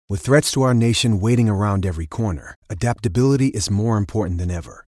With threats to our nation waiting around every corner, adaptability is more important than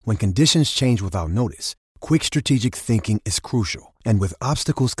ever. When conditions change without notice, quick strategic thinking is crucial. And with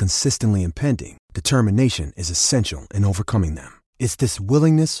obstacles consistently impending, determination is essential in overcoming them. It's this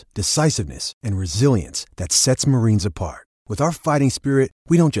willingness, decisiveness, and resilience that sets Marines apart. With our fighting spirit,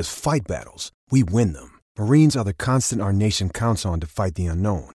 we don't just fight battles, we win them. Marines are the constant our nation counts on to fight the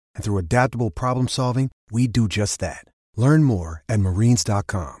unknown. And through adaptable problem solving, we do just that. Learn more at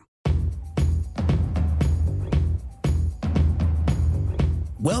marines.com.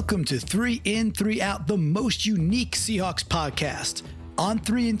 Welcome to 3 In, 3 Out, the most unique Seahawks podcast. On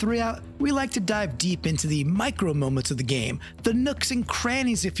 3 In, 3 Out, we like to dive deep into the micro moments of the game, the nooks and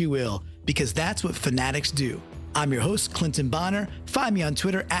crannies, if you will, because that's what fanatics do. I'm your host, Clinton Bonner. Find me on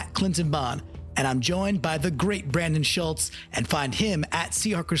Twitter at Clinton Bon. And I'm joined by the great Brandon Schultz, and find him at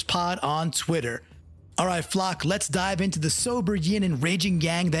SeahawkersPod on Twitter. All right, flock, let's dive into the sober yin and raging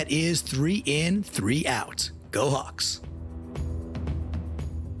yang that is 3 In, 3 Out. Go Hawks.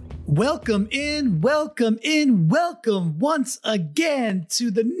 Welcome in, welcome once again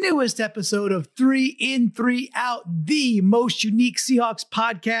to the newest episode of 3 In, 3 Out, the most unique Seahawks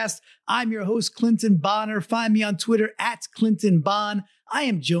podcast. I'm your host, Clinton Bonner. Find me on Twitter at Clinton Bon. I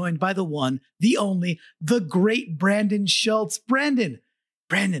am joined by the one, the only, the great Brandon Schultz. Brandon,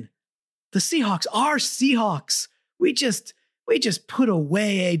 the Seahawks are Seahawks. We just put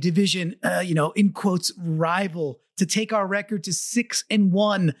away a division, in quotes, rival to take our record to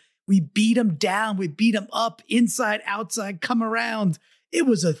 6-1. We beat them down. We beat them up, inside, outside, come around. It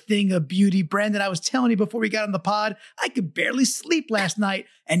was a thing of beauty. Brandon, I was telling you before we got on the pod, I could barely sleep last night,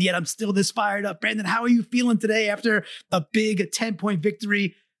 and yet I'm still this fired up. Brandon, how are you feeling today after a big 10-point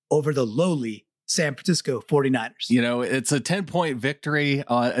victory over the lowly San Francisco 49ers? You know, it's a 10-point victory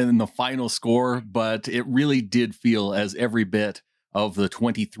in the final score, but it really did feel as every bit of the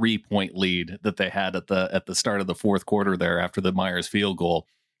 23-point lead that they had at the start of the fourth quarter there after the Myers field goal.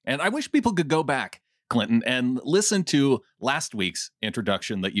 And I wish people could go back, Clinton, and listen to last week's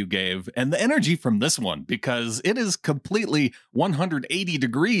introduction that you gave and the energy from this one, because it is completely 180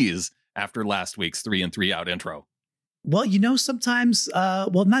 degrees after last week's 3 In, 3 Out intro. Well, sometimes,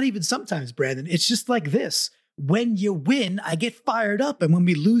 not even sometimes, Brandon, it's just like this. When you win, I get fired up. And when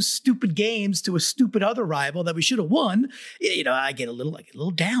we lose stupid games to a stupid other rival that we should have won, I get a little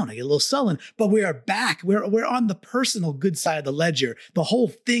down. I get a little sullen. But we are back. We're on the personal good side of the ledger. The whole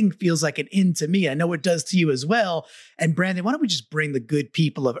thing feels like an in to me. I know it does to you as well. And Brandon, why don't we just bring the good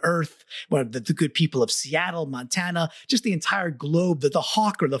people of Earth, the good people of Seattle, Montana, just the entire globe, the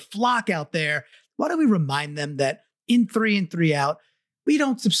hawk or the flock out there. Why don't we remind them that in 3 In, 3 Out, we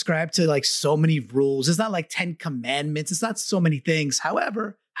don't subscribe to like so many rules. It's not like 10 commandments. It's not so many things.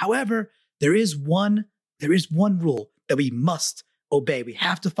 However, there is one rule that we must obey. We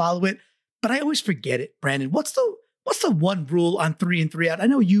have to follow it. But I always forget it, Brandon. What's the one rule on 3 In, 3 Out? I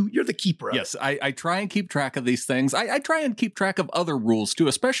know you're the keeper of Yes, it. I try and keep track of these things. I try and keep track of other rules too,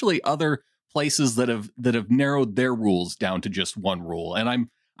 especially other places that have narrowed their rules down to just one rule. And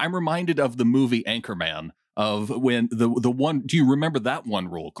I'm reminded of the movie Anchorman, of when the one, do you remember that one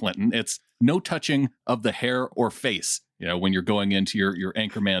rule, Clinton? It's no touching of the hair or face, when you're going into your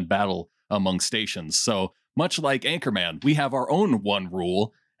Anchorman battle among stations. So much like Anchorman, we have our own one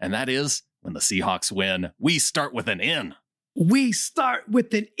rule, and that is when the Seahawks win, we start with an in. We start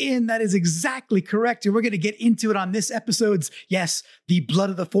with an in. That is exactly correct. And we're going to get into it on this episode's, yes, the blood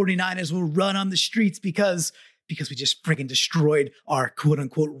of the 49ers will run on the streets because we just friggin' destroyed our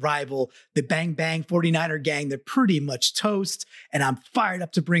quote-unquote rival, the Bang Bang 49er gang. They're pretty much toast, and I'm fired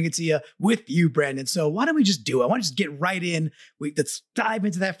up to bring it to you with you, Brandon. So why don't we just do it? I want to just get right in. Let's dive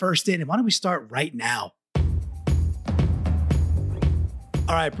into that first in, and why don't we start right now?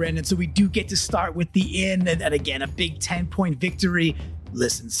 All right, Brandon, so we do get to start with the in, and again, a big 10-point victory.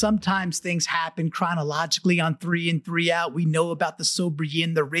 Listen, sometimes things happen chronologically on 3 In, 3 Out. We know about the sober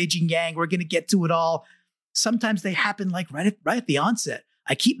yin, the raging yang. We're going to get to it all. Sometimes they happen like right at the onset.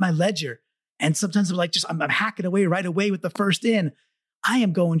 I keep my ledger, and sometimes I'm hacking away right away with the first in. I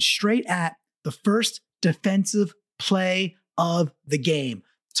am going straight at the first defensive play of the game.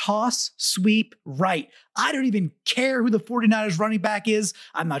 Toss, sweep, right. I don't even care who the 49ers running back is.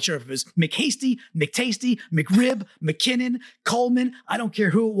 I'm not sure if it was McHasty, McTasty, McRib, McKinnon, Coleman. I don't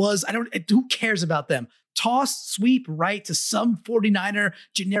care who it was. Who cares about them? Toss, sweep, right to some 49er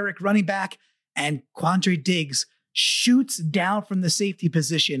generic running back. And Quandre Diggs shoots down from the safety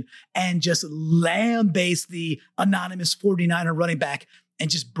position and just lambastes the anonymous 49er running back and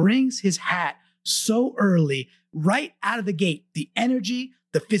just brings his hat so early, right out of the gate. The energy,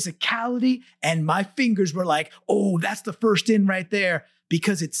 the physicality, and my fingers were like, oh, that's the first in right there.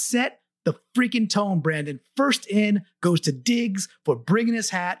 because it set the freaking tone, Brandon. First in goes to Diggs for bringing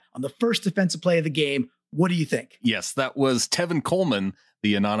his hat on the first defensive play of the game. What do you think? Yes, that was Tevin Coleman,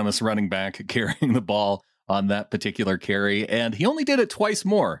 the anonymous running back, carrying the ball on that particular carry. And he only did it twice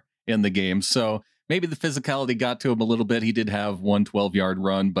more in the game. So maybe the physicality got to him a little bit. He did have one 12-yard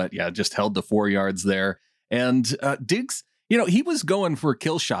run, but yeah, just held the 4 yards there. And Diggs, he was going for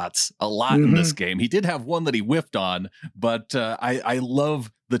kill shots a lot in this game. He did have one that he whiffed on, but I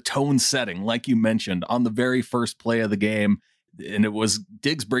love the tone setting, like you mentioned, on the very first play of the game. And it was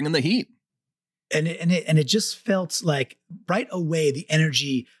Diggs bringing the heat. And it just felt like right away the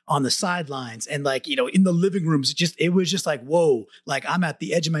energy on the sidelines and in the living rooms, it was just like, whoa, like I'm at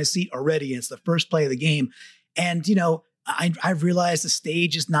the edge of my seat already. And it's the first play of the game. And, I've realized the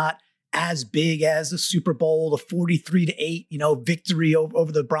stage is not as big as the Super Bowl, the 43-8, victory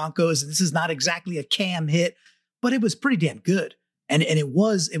over the Broncos. And this is not exactly a Cam hit, but it was pretty damn good. And it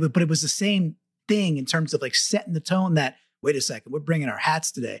was the same thing in terms of like setting the tone that, wait a second, we're bringing our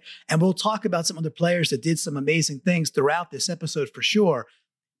hats today. And we'll talk about some other players that did some amazing things throughout this episode for sure.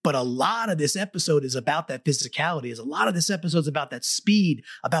 But a lot of this episode is about that physicality. A lot of this episode is about that speed,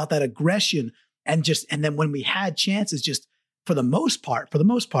 about that aggression. And then when we had chances, just for the most part,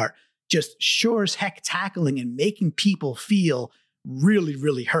 just sure as heck tackling and making people feel really,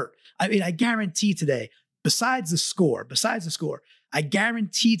 really hurt. I mean, I guarantee today, besides the score, I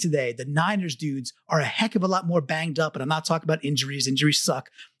guarantee today the Niners dudes are a heck of a lot more banged up. And I'm not talking about injuries. Injuries suck.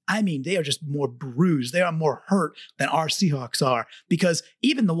 I mean, they are just more bruised. They are more hurt than our Seahawks are. Because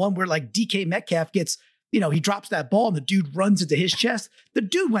even the one where like DK Metcalf gets, he drops that ball and the dude runs into his chest. The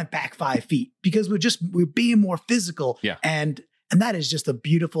dude went back 5 feet because we're being more physical. Yeah. And that is just a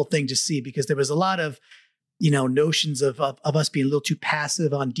beautiful thing to see, because there was a lot of, notions of us being a little too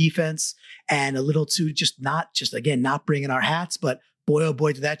passive on defense and a little too not bringing our hats. But boy, oh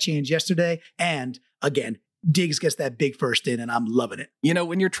boy, did that change yesterday. And again, Diggs gets that big first in, and I'm loving it.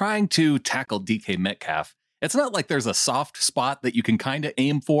 When you're trying to tackle DK Metcalf, it's not like there's a soft spot that you can kind of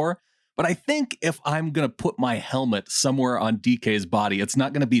aim for. But I think if I'm going to put my helmet somewhere on DK's body, it's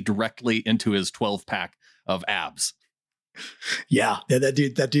not going to be directly into his 12-pack of abs. Yeah,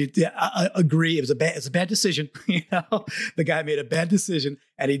 that dude. Yeah, I agree. It was a bad decision. The guy made a bad decision,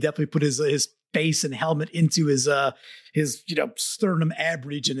 and he definitely put his face and helmet into his sternum ab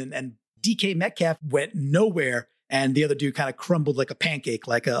region, and DK Metcalf went nowhere, and the other dude kind of crumbled like a pancake,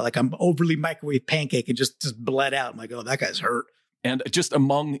 like an overly microwave pancake, and just bled out. I'm like, oh, that guy's hurt. And just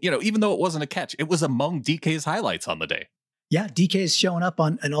among, even though it wasn't a catch, it was among DK's highlights on the day. Yeah, DK is showing up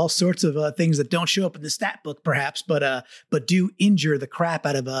on all sorts of things that don't show up in the stat book, perhaps, but do injure the crap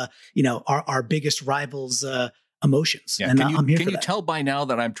out of our biggest rivals' emotions. Yeah, and I'm here can for you that. tell by now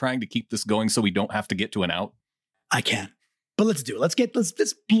that I'm trying to keep this going so we don't have to get to an out? I can, but let's do it.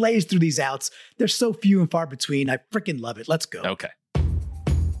 Let's blaze through these outs. They're so few and far between. I freaking love it. Let's go. Okay.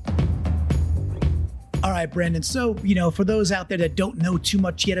 All right, Brandon. So, for those out there that don't know too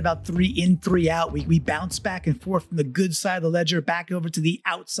much yet about 3 in, 3 out, we bounce back and forth from the good side of the ledger back over to the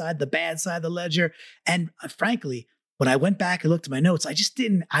outside, the bad side of the ledger. And frankly, when I went back and looked at my notes, I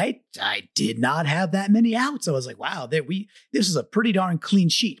did not have that many outs. I was like, wow, this is a pretty darn clean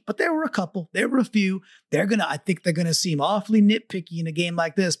sheet. But there were a couple, there were a few. I think they're gonna seem awfully nitpicky in a game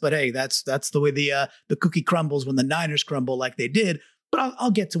like this. But hey, that's the way the cookie crumbles when the Niners crumble like they did. But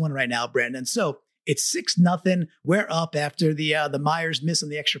I'll get to one right now, Brandon. So it's 6-0. We're up after the Myers miss on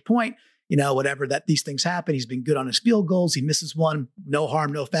the extra point. Whatever, that these things happen. He's been good on his field goals. He misses one. No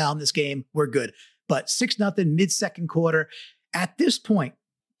harm, no foul in this game. We're good. But 6-0 mid-second quarter. At this point,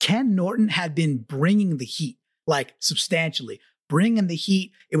 Ken Norton had been bringing the heat, like substantially bringing the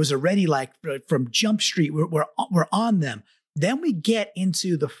heat. It was already like from Jump Street. We're on them. Then we get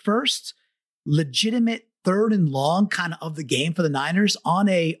into the first legitimate 3rd and long kind of the game for the Niners on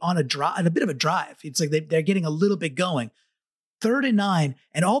a drive, on a bit of a drive. It's like they're getting a little bit going. 3rd and 9,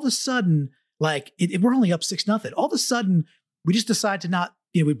 and all of a sudden, we're only up 6-0. All of a sudden, we just decide to not.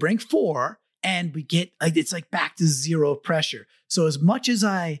 We bring 4, and we get it's like back to 0 pressure. So as much as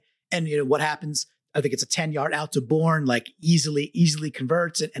what happens? I think it's a 10-yard out to Bourne, easily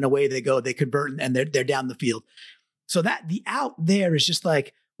converts it, and away they go. They convert, and they're down the field. So that the out there is just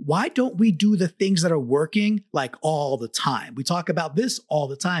like, why don't we do the things that are working all the time? We talk about this all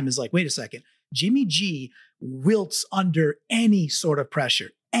the time. Is like, wait a second, Jimmy G wilts under any sort of pressure,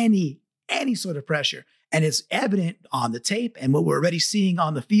 any sort of pressure. And it's evident on the tape and what we're already seeing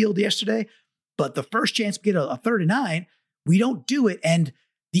on the field yesterday. But the first chance we get a 3rd and 9, we don't do it. And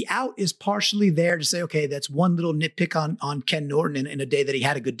the out is partially there to say, okay, that's one little nitpick on Ken Norton in a day that he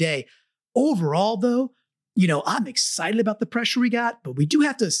had a good day. Overall, though, I'm excited about the pressure we got, but we do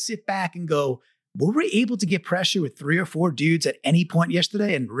have to sit back and go, were we able to get pressure with 3 or 4 dudes at any point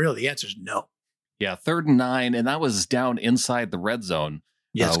yesterday? And really, the answer is no. Yeah, 3rd and 9, and that was down inside the red zone.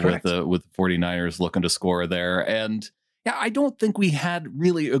 Yes, correct. With the 49ers looking to score there. And yeah, I don't think we had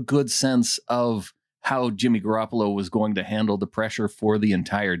really a good sense of how Jimmy Garoppolo was going to handle the pressure for the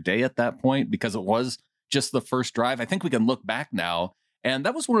entire day at that point, because it was just the first drive. I think we can look back now. And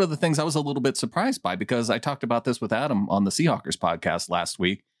that was one of the things I was a little bit surprised by, because I talked about this with Adam on the Seahawkers podcast last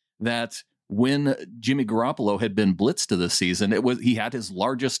week, that when Jimmy Garoppolo had been blitzed to this season, he had his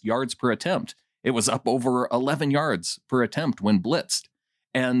largest yards per attempt. It was up over 11 yards per attempt when blitzed.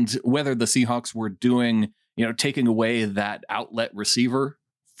 And whether the Seahawks were doing, taking away that outlet receiver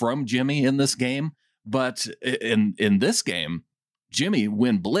from Jimmy in this game, but in this game, Jimmy,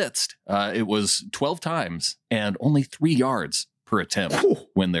 when blitzed, it was 12 times and only 3 yards per attempt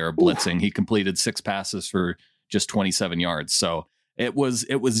when they were blitzing. He completed 6 passes for just 27 yards. So it was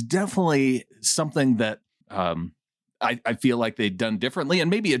definitely something that I feel like they'd done differently. And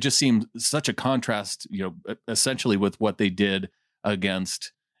maybe it just seemed such a contrast, essentially with what they did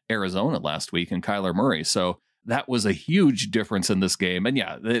against Arizona last week and Kyler Murray. So that was a huge difference in this game. And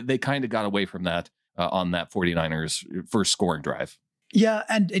yeah, they kind of got away from that on that 49ers first scoring drive. Yeah,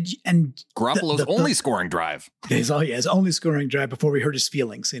 and Garoppolo's only scoring drive. His only scoring drive before we hurt his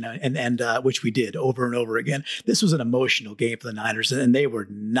feelings, and which we did over and over again. This was an emotional game for the Niners, and they were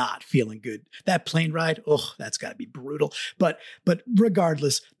not feeling good. That plane ride, that's got to be brutal. But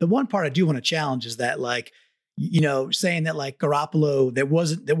regardless, the one part I do want to challenge is that, saying that Garoppolo, there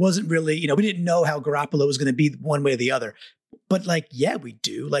wasn't really, we didn't know how Garoppolo was going to be one way or the other. But yeah, we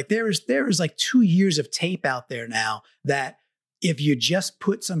do. There is 2 years of tape out there now that, if you just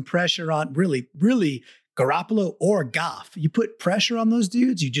put some pressure on really Garoppolo or Goff, you put pressure on those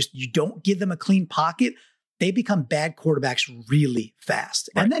dudes, you don't give them a clean pocket, they become bad quarterbacks really fast.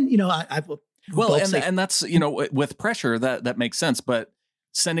 Right. And then, and that's, with pressure that makes sense, but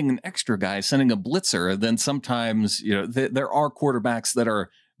sending an extra guy, sending a blitzer, then sometimes, there are quarterbacks that are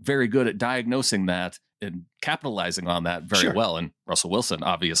very good at diagnosing that and capitalizing on that very well. And Russell Wilson,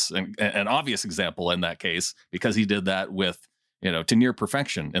 an obvious example in that case, because he did that with, to near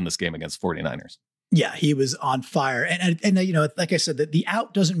perfection in this game against 49ers. Yeah, he was on fire. And like I said, that the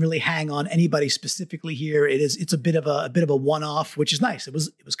out doesn't really hang on anybody specifically here. It's a bit of a one-off, which is nice. It was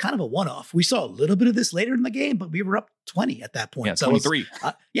kind of a one-off. We saw a little bit of this later in the game, but we were up 20 at that point. Yeah, 23.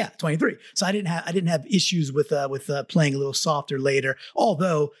 23. So I didn't have issues with playing a little softer later,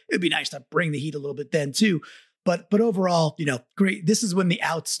 although it'd be nice to bring the heat a little bit then too. But overall, great. This is when the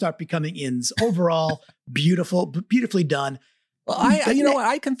outs start becoming ins. Overall, beautifully done. Well,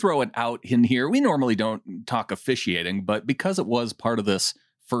 I can throw it out in here. We normally don't talk officiating, but because it was part of this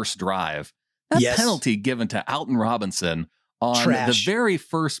first drive, that penalty given to Alton Robinson on the very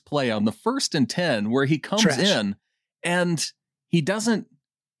first play, on the 1st and 10, where he comes in and he doesn't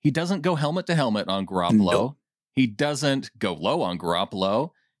go helmet to helmet on Garoppolo. Nope. He doesn't go low on Garoppolo.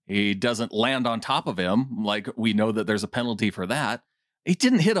 He doesn't land on top of him. Like, we know that there's a penalty for that. He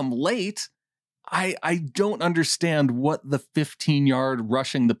didn't hit him late. I don't understand what the 15-yard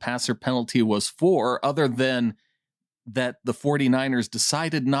rushing the passer penalty was for, other than that the 49ers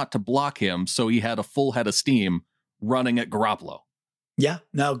decided not to block him, so he had a full head of steam running at Garoppolo. Yeah,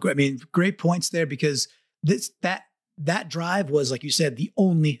 no, I mean, great points there, because that drive was, like you said, the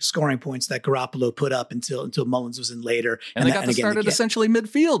only scoring points that Garoppolo put up until Mullins was in later. And they got to start at essentially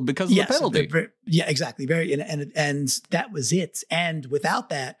midfield because of the penalty. Exactly. And that was it. And without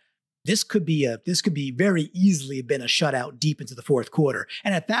that, this could be very easily been a shutout deep into the fourth quarter.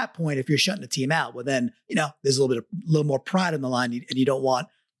 And at that point, if you're shutting a team out, well, then, there's a little more pride on the line, and you don't want,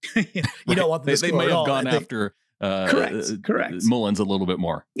 don't want them to score at all. They may have gone after correct. Mullins a little bit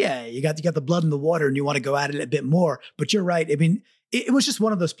more. Yeah, you got the blood in the water, and you want to go at it a bit more. But you're right. I mean, it was just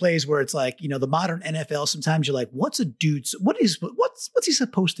one of those plays where it's like, the modern NFL, sometimes you're like, what's he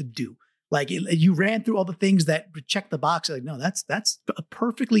supposed to do? Like, you ran through all the things that check the box. Like, no, that's a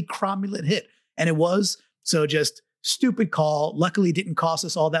perfectly cromulent hit. And it was. So just stupid call. Luckily, it didn't cost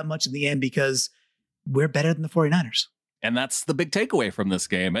us all that much in the end, because we're better than the 49ers. And that's the big takeaway from this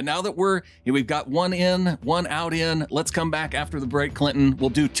game. And now that we've got one in, one out in, let's come back after the break, Clinton. We'll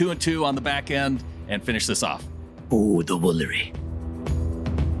do 2 and 2 on the back end and finish this off. Oh, the Woolery.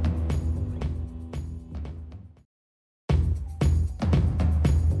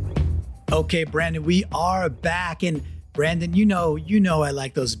 Okay, Brandon, we are back. And Brandon, you know I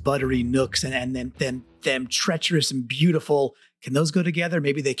like those buttery nooks and them treacherous and beautiful. Can those go together?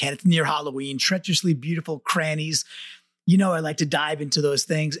 Maybe they can. It's near Halloween. Treacherously beautiful crannies. I like to dive into those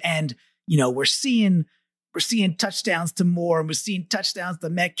things. And, we're seeing we're seeing touchdowns to Moore, and we're seeing touchdowns to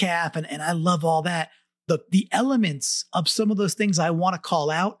Metcalf, and I love all that. The elements of some of those things I want to call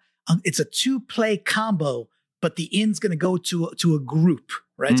out, it's a 2-play combo, but the end's going to go to a group,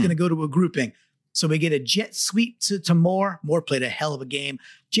 right? It's going to go to a grouping. So we get a jet sweep to Moore. Moore played a hell of a game.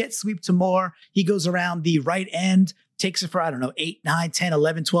 Jet sweep to Moore. He goes around the right end, takes it for, 8, 9, 10,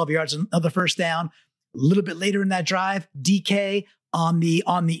 11, 12 yards, another first down. A little bit later in that drive, DK on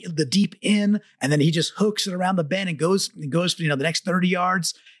the deep in, and then he just hooks it around the bend and goes for the next 30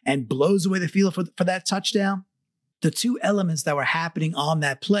 yards and blows away the field for that touchdown. The two elements that were happening on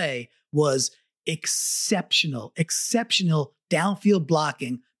that play was exceptional downfield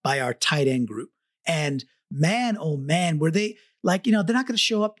blocking by our tight end group. And man, oh man, were they they're not going to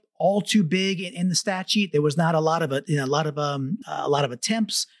show up all too big in the stat sheet. There was not a lot of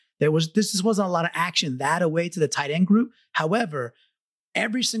attempts. This wasn't a lot of action that away to the tight end group. However,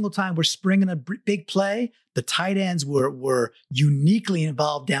 every single time we're springing a big play, the tight ends were uniquely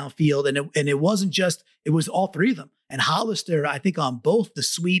involved downfield, and it wasn't just, it was all three of them. And Hollister, I think on both the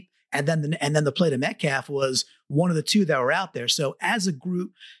sweep and then the play to Metcalf was one of the two that were out there. So as a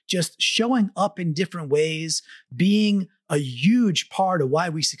group, just showing up in different ways, being a huge part of why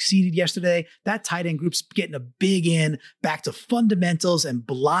we succeeded yesterday. That tight end group's getting a big in, back to fundamentals and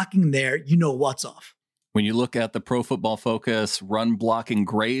blocking there. You know what's off. When you look at the Pro Football Focus run blocking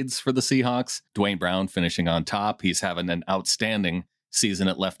grades for the Seahawks, Dwayne Brown finishing on top. He's having an outstanding season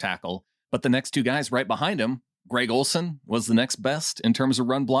at left tackle. But the next two guys right behind him, Greg Olsen was the next best in terms of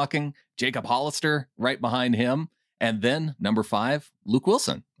run blocking. Jacob Hollister right behind him. And then number 5, Luke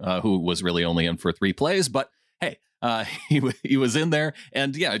Wilson, who was really only in for 3 plays. But hey, he was in there.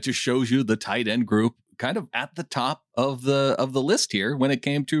 And yeah, it just shows you the tight end group kind of at the top of the list here when it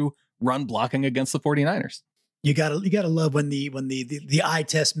came to run blocking against the 49ers. You gotta love when the eye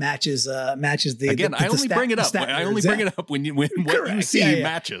test matches the. Again, I only bring it up. I only bring it up when what you see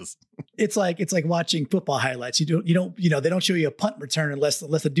matches. It's like watching football highlights. They don't show you a punt return unless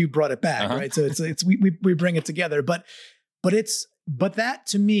the dude brought it back, right? So it's we bring it together, but that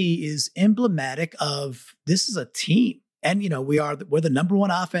to me is emblematic of this is a team, and we're the number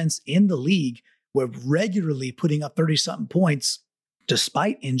 1 offense in the league. We're regularly putting up 30-something points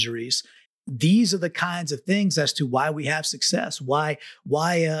despite injuries. These are the kinds of things as to why we have success, why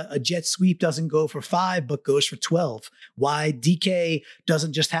a jet sweep doesn't go for 5, but goes for 12, why DK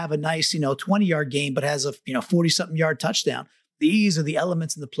doesn't just have a nice, 20-yard game, but has a, 40-something yard touchdown. These are the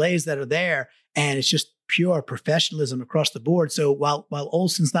elements and the plays that are there. And it's just pure professionalism across the board. So while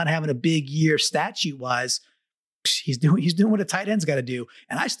Olsen's not having a big year stat sheet wise, he's doing what a tight end's got to do.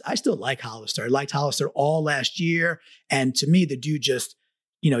 And I still like Hollister. I liked Hollister all last year. And to me, the dude just,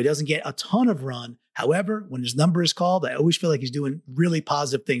 he doesn't get a ton of run. However, when his number is called, I always feel like he's doing really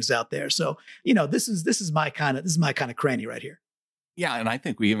positive things out there. So, this is my kind of cranny right here. Yeah, and I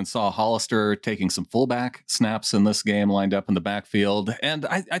think we even saw Hollister taking some fullback snaps in this game, lined up in the backfield. And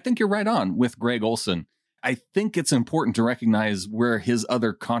I think you're right on with Greg Olsen. I think it's important to recognize where his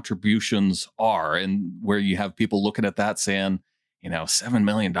other contributions are, and where you have people looking at that saying, $7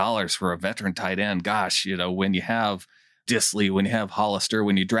 million for a veteran tight end. Gosh, when you have Disley, when you have Hollister,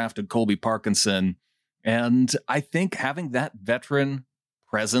 when you drafted Colby Parkinson. And I think having that veteran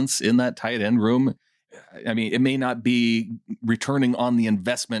presence in that tight end room, I mean, it may not be returning on the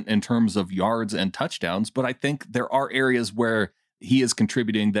investment in terms of yards and touchdowns, but I think there are areas where he is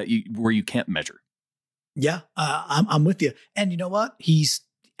contributing where you can't measure. Yeah, I'm with you. And you know what? He's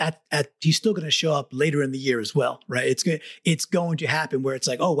still going to show up later in the year as well, right? It's going to happen where it's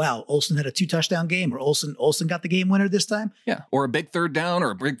like, oh wow, Olsen had a 2-touchdown game, or Olsen got the game winner this time. Yeah, or a big 3rd down,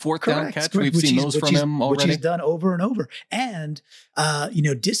 or a big 4th down catch. We've seen those from him already, which he's done over and over. And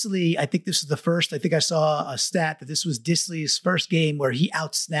Disley, I think this is the first. I think I saw a stat that this was Disley's first game where he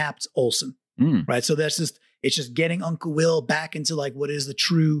outsnapped Olsen. Right, so it's just getting Uncle Will back into like what is the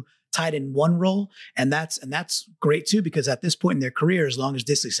true tight end 1 role. And that's great too, because at this point in their career, as long as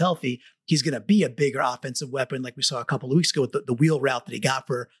Disley's healthy, he's going to be a bigger offensive weapon. Like we saw a couple of weeks ago with the wheel route that he got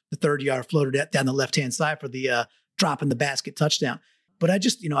for the 30-yard floater down the left-hand side for the drop in the basket touchdown. But I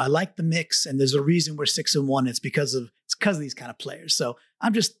just, I like the mix, and there's a reason we're 6-1. It's because of these kind of players. So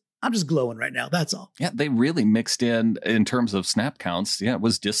I'm just glowing right now. That's all. Yeah. They really mixed in terms of snap counts. Yeah. It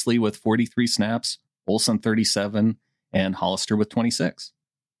was Disley with 43 snaps, Olsen 37, and Hollister with 26.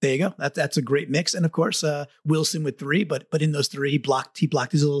 There you go. That's a great mix. And of course, Wilson with 3, but in those 3, he blocked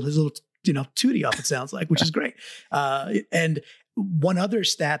his little tootie off, it sounds like, which is great. And one other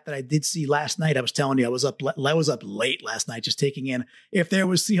stat that I did see last night, I was telling you, I was up late last night, just taking in if there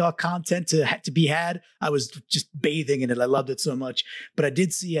was Seahawk content to be had. I was just bathing in it. I loved it so much. But I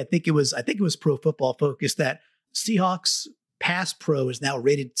did see, I think it was Pro Football Focus, that Seahawks pass pro is now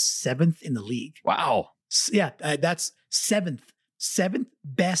rated 7th in the league. Wow. Yeah, that's seventh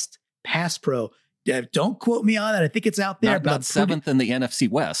best pass pro. Don't quote me on that. I think it's out there. Not 7th in the NFC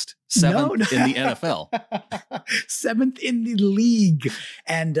West. 7th in the NFL. 7th in the league.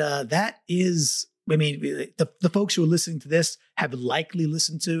 And that is, I mean, the folks who are listening to this have likely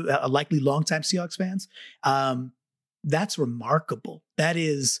listened to, likely longtime Seahawks fans. That's remarkable. That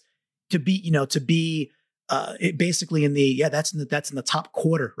is to be it basically in the, that's in the top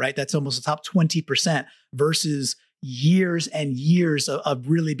quarter, right? That's almost the top 20% versus years and years of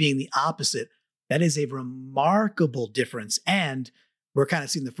really being the opposite. That is a remarkable difference, and we're kind of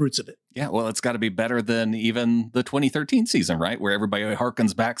seeing the fruits of it. Yeah, well, it's got to be better than even the 2013 season, right? Where everybody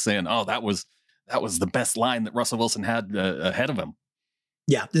harkens back saying, "Oh, that was the best line that Russell Wilson had ahead of him."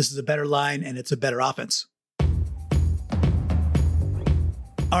 Yeah, this is a better line, and it's a better offense.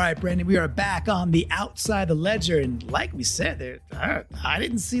 All right, Brandon, we are back on the outside the ledger. And like we said, I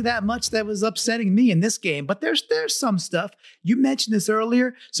didn't see that much that was upsetting me in this game, but there's some stuff. You mentioned this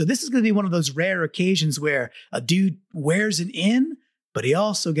earlier. So this is going to be one of those rare occasions where a dude wears an in, but he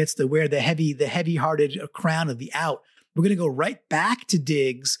also gets to wear the heavy-hearted crown of the out. We're going to go right back to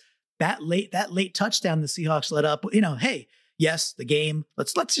Diggs. That late touchdown the Seahawks let up. Hey, yes, the game.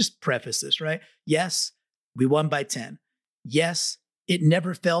 Let's just preface this, right? Yes, we won by 10. Yes,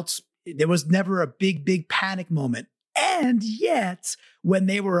 there was never a big panic moment. And yet, when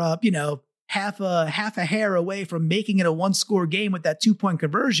they were up, half a hair away from making it a 1-score game with that 2-point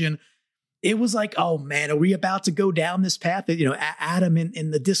conversion, it was like, oh man, are we about to go down this path? Adam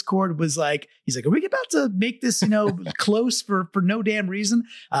in the Discord was like, he's like, are we about to make this, close for no damn reason?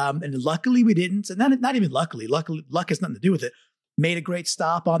 And luckily we didn't. And not even luckily. Luck has nothing to do with it. Made a great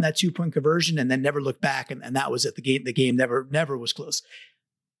stop on that 2-point conversion and then never looked back. And that was it. The game never was close.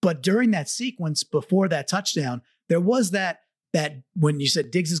 But during that sequence before that touchdown, there was that when you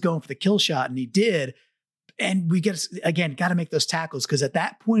said Diggs is going for the kill shot, and he did. And we got to make those tackles, because at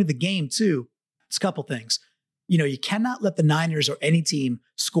that point of the game too, it's a couple things. You cannot let the Niners or any team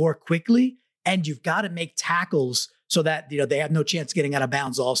score quickly, and you've got to make tackles so that, they have no chance of getting out of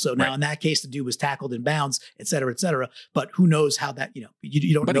bounds also. Now, in that case, the dude was tackled in bounds, et cetera, et cetera. But who knows how that, you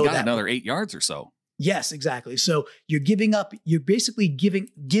don't know that. But he got another 8 yards or so. Yes, exactly. So you're basically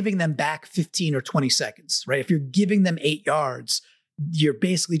giving them back 15 or 20 seconds, right? If you're giving them 8 yards, you're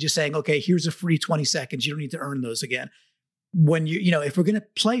basically just saying, okay, here's a free 20 seconds. You don't need to earn those again. When if we're going to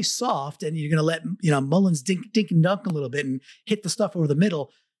play soft and you're going to let, Mullins dink and dunk a little bit and hit the stuff over the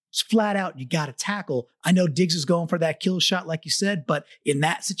middle, it's flat out, you got to tackle. I know Diggs is going for that kill shot, like you said, but in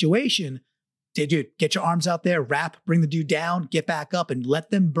that situation, dude, get your arms out there, wrap, bring the dude down, get back up, and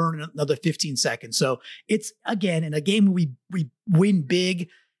let them burn another 15 seconds. So it's, again, in a game where we win big,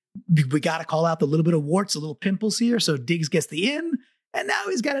 we got to call out the little bit of warts, a little pimples here. So Diggs gets the in, and now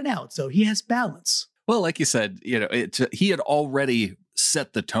he's got an out. So he has balance. Well, like you said, he had already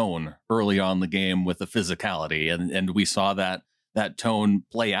set the tone early on in the game with the physicality, and we saw that tone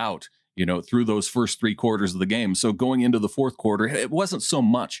play out, through those first 3 quarters of the game. So going into the fourth quarter, it wasn't so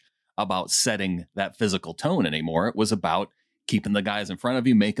much about setting that physical tone anymore. It was about keeping the guys in front of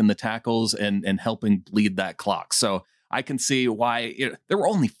you, making the tackles, and helping bleed that clock. So I can see why there were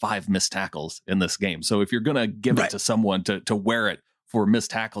only 5 missed tackles in this game. So if you're going to give it to someone to wear it for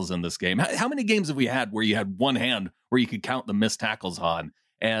missed tackles in this game, how many games have we had where you had one hand where you could count the missed tackles on?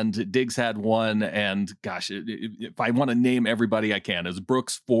 And Diggs had one, and gosh, if I want to name everybody I can, is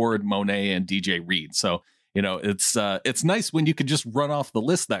Brooks, Ford, Monet, and DJ Reed. So, it's nice when you could just run off the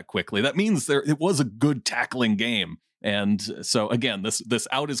list that quickly. That means it was a good tackling game. And so again, this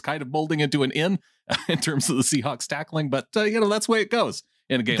out is kind of molding into an in terms of the Seahawks tackling, but that's the way it goes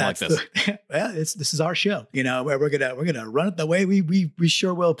in a game like this. This is our show, where we're gonna run it the way we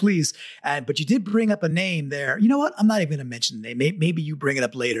sure will please. But you did bring up a name there. You know what? I'm not even gonna mention the name. Maybe you bring it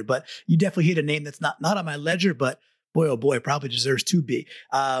up later, but you definitely hit a name that's not on my ledger, but boy, oh boy, probably deserves to be.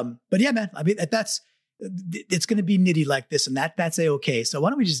 But yeah, man, I mean, it's going to be nitty like this, and that's a-okay. So why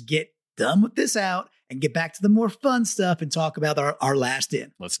don't we just get done with this out and get back to the more fun stuff and talk about our last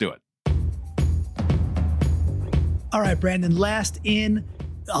in. Let's do it. All right, Brandon, last in.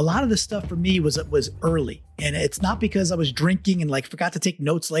 A lot of the stuff for me was early, and it's not because I was drinking and forgot to take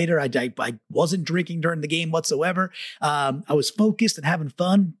notes later. I wasn't drinking during the game whatsoever. I was focused and having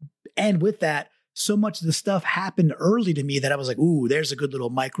fun, and with that, so much of the stuff happened early to me that I was like, ooh, there's a good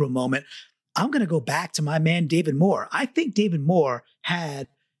little micro moment. I'm going to go back to my man, David Moore. I think David Moore had,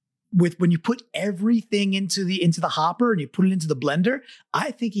 when you put everything into the hopper and you put it into the blender,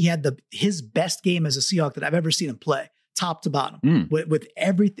 I think he had his best game as a Seahawk that I've ever seen him play, top to bottom. With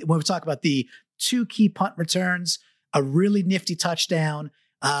everything. When we talk about the 2 key punt returns, a really nifty touchdown,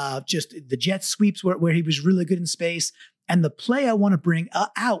 just the jet sweeps where he was really good in space. And the play I want to bring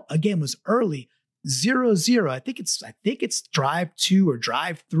out again was early, 0-0. I think it's drive 2 or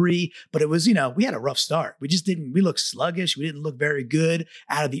drive 3, but it was, we had a rough start. We looked sluggish. We didn't look very good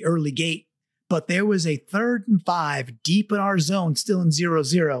out of the early gate, but there was a 3rd and 5 deep in our zone, still in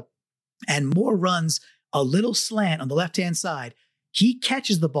 0-0, and Moore runs a little slant on the left-hand side. He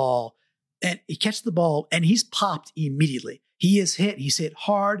catches the ball and he's popped immediately. He's hit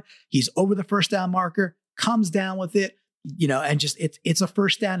hard. He's over the first down marker, comes down with it, and just, it's a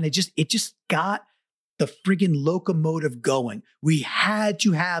first down. And it just got the friggin' locomotive going. We had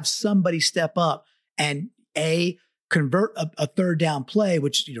to have somebody step up and convert a 3rd down play,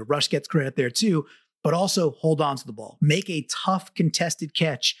 which, Russ gets credit there too, but also hold on to the ball, make a tough contested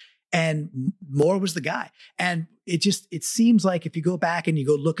catch. And Moore was the guy. And it seems like if you go back and you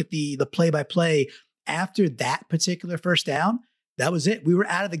go look at the play-by-play after that particular first down, that was it. We were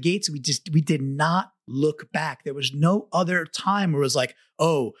out of the gates. We did not look back. There was no other time where it was like,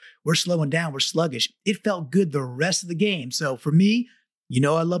 oh, we're slowing down, we're sluggish. It felt good the rest of the game. So for me,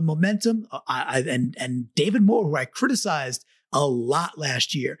 I love momentum. And David Moore, who I criticized a lot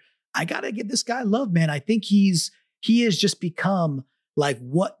last year, I gotta give this guy love, man. I think he has just become like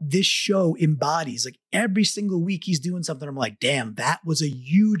what this show embodies. Like every single week he's doing something. I'm like, damn, that was a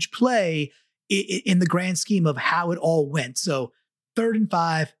huge play in the grand scheme of how it all went. So 3rd and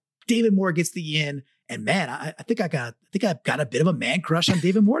 5, David Moore gets the in. And man, I think I've got a bit of a man crush on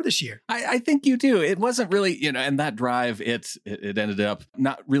David Moore this year. I think you do. It wasn't really, and that drive, it ended up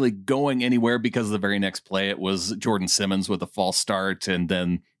not really going anywhere because the very next play, it was Jordan Simmons with a false start. And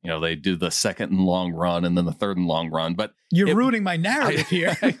then, they do the 2nd and long run and then the 3rd and long run. But you're ruining my narrative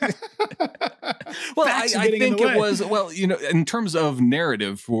here. Well, I think it was, in terms of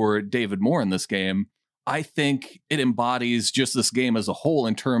narrative for David Moore in this game, I think it embodies just this game as a whole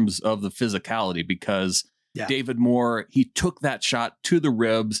in terms of the physicality, because David Moore, he took that shot to the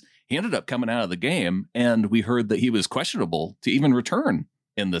ribs. He ended up coming out of the game, and we heard that he was questionable to even return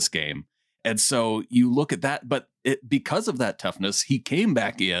in this game. And so you look at that, but because of that toughness, he came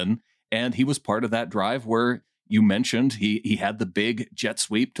back in, and he was part of that drive where you mentioned he had the big jet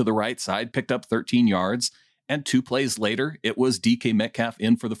sweep to the right side, picked up 13 yards, and 2 plays later, it was DK Metcalf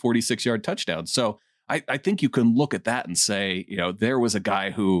in for the 46-yard touchdown. So I think you can look at that and say, there was a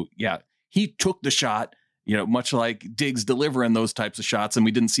guy who, he took the shot, much like Diggs delivering those types of shots, and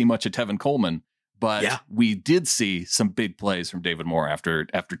we didn't see much of Tevin Coleman, but we did see some big plays from David Moore after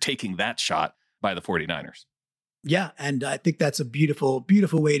taking that shot by the 49ers. Yeah, and I think that's a beautiful,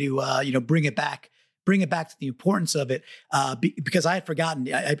 beautiful way to bring it back to the importance of it, because I had forgotten.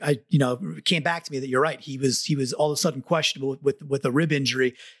 It came back to me that you're right. He was all of a sudden questionable with a rib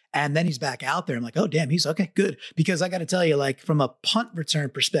injury, and then he's back out there. I'm like, oh damn, he's okay, good. Because I got to tell you, like from a punt return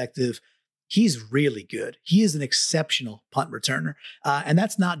perspective, he's really good. He is an exceptional punt returner, and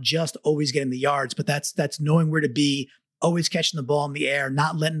that's not just always getting the yards, but that's knowing where to be, always catching the ball in the air,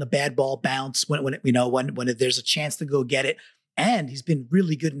 not letting the bad ball bounce when there's a chance to go get it. And he's been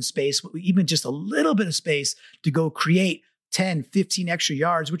really good in space, even just a little bit of space to go create 10, 15 extra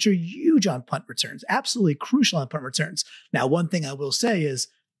yards, which are huge on punt returns, absolutely crucial on punt returns. Now, one thing I will say is,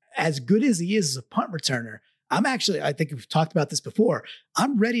 as good as he is as a punt returner, I think we've talked about this before,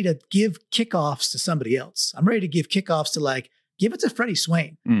 I'm ready to give kickoffs to somebody else. I'm ready to give kickoffs to give it to Freddie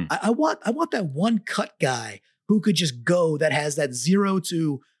Swain. I want that one cut guy who could just go, that has that 0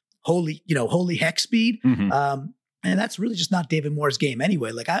 to holy heck speed. Mm-hmm. And that's really just not David Moore's game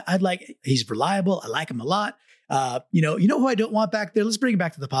anyway. He's reliable. I like him a lot. Who I don't want back there? Let's bring it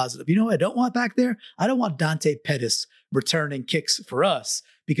back to the positive. You know who I don't want back there? I don't want Dante Pettis returning kicks for us,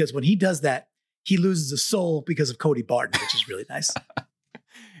 because when he does that, he loses his soul because of Cody Barton, which is really nice.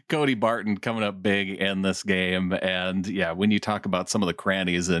 Cody Barton coming up big in this game. And when you talk about some of the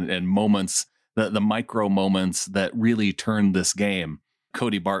crannies and moments, the micro moments that really turned this game,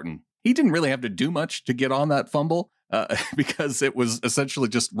 Cody Barton, he didn't really have to do much to get on that fumble because it was essentially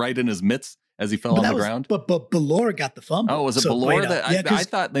just right in his mitts as he fell on the ground. But Ballore got the fumble. Oh, was it Ballore? I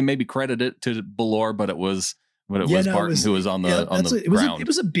thought they maybe credited it to Ballore, but it was But it was Barton who was on the ground. It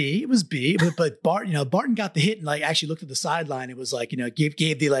was a B. It was B. But Barton got the hit and like actually looked at the sideline. It was like,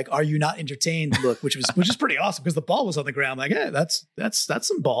 gave the like, are you not entertained look, which is pretty awesome because the ball was on the ground. Like, hey, that's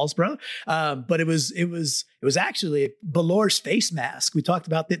some balls, bro. But it was actually Ballor's face mask. We talked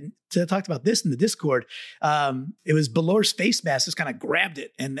about this in the Discord. It was Ballor's face mask just kind of grabbed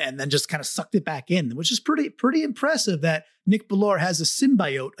it and then just kind of sucked it back in, which is pretty impressive that Nick Ballor has a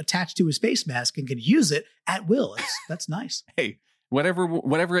symbiote attached to his face mask and can use it at will. That's nice. Hey,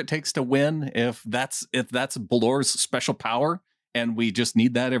 whatever it takes to win, if that's Ballor's special power and we just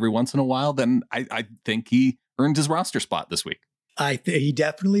need that every once in a while, then I think he earned his roster spot this week. He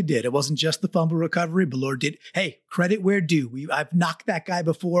definitely did. It wasn't just the fumble recovery. Ballor did. Hey, credit where due. I've knocked that guy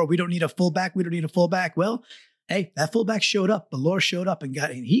before. We don't need a fullback. Well, hey, that fullback showed up. Ballor showed up and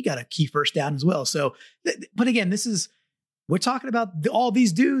he got a key first down as well. So, but again, we're talking about all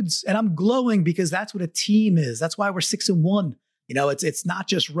these dudes, and I'm glowing because that's what a team is. That's why we're 6-1. It's not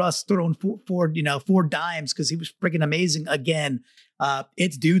just Russ throwing four dimes because he was freaking amazing again.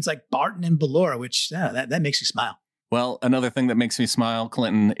 It's dudes like Barton and Ballor, which that makes you smile. Well, another thing that makes me smile,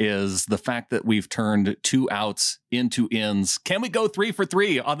 Clinton, is the fact that we've turned 2 outs into ins. Can we go 3 for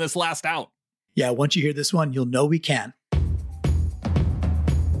 3 on this last out? Yeah, once you hear this one, you'll know we can.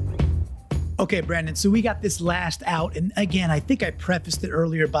 Okay, Brandon, so we got this last out. And again, I think I prefaced it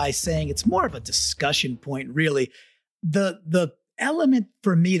earlier by saying it's more of a discussion point, really. The element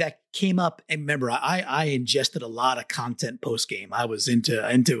for me that came up, and remember, I ingested a lot of content post-game. I was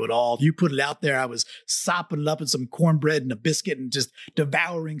into it all. You put it out there, I was sopping it up with some cornbread and a biscuit and just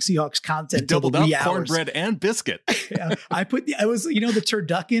devouring Seahawks content. You doubled up cornbread and biscuit. Yeah, I was the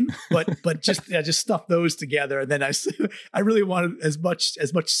turducken, but just stuffed those together. And then I really wanted as much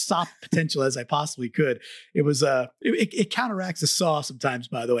sop potential as I possibly could. It was it counteracts the sauce sometimes,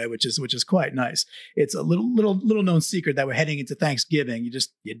 by the way, which is quite nice. It's a little known secret that we're heading into Thanksgiving.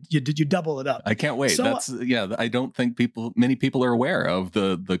 You double it up. I can't wait. So, I don't think many people are aware of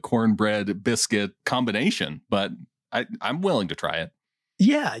the cornbread biscuit combination, but I'm willing to try it.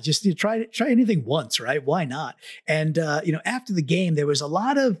 Yeah, just try anything once, right? Why not? And after the game, there was a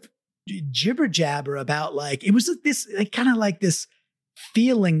lot of jibber jabber about it was this kind of like this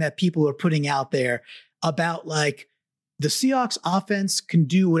feeling that people are putting out there about the Seahawks offense can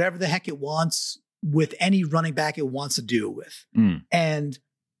do whatever the heck it wants with any running back it wants to do it with.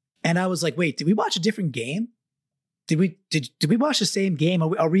 And I was like, wait, did we watch a different game? Did we watch the same game?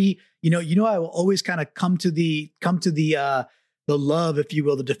 Are we I will always kind of come to the love, if you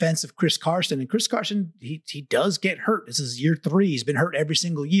will, the defense of Chris Carson. And Chris Carson, he does get hurt. This is year 3. He's been hurt every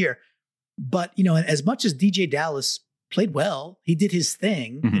single year. But, as much as DJ Dallas played well, he did his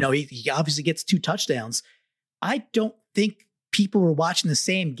thing. Mm-hmm. He obviously gets 2 touchdowns. I don't think people were watching the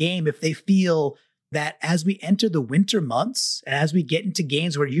same game if they feel that as we enter the winter months and as we get into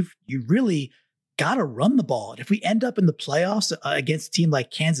games where you really got to run the ball. And if we end up in the playoffs against a team like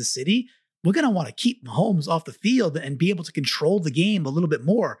Kansas City, we're going to want to keep Mahomes off the field and be able to control the game a little bit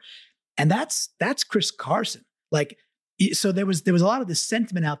more. And that's Chris Carson. So there was a lot of this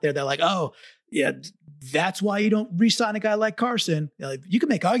sentiment out there that oh yeah, that's why you don't re-sign a guy like Carson. You can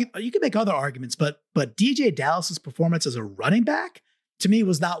make other arguments, but DJ Dallas's performance as a running back to me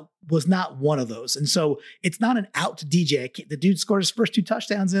was not one of those. And so it's not an out to DJ. The dude scored his first 2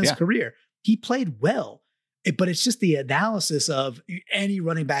 touchdowns in his career. He played well, but it's just the analysis of any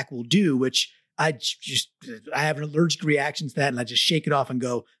running back will do, which I have an allergic reaction to that. And I just shake it off and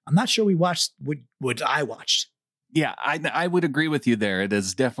go, I'm not sure we watched what I watched. Yeah, I would agree with you there. It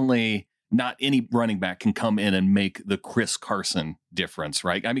is definitely not any running back can come in and make the Chris Carson difference,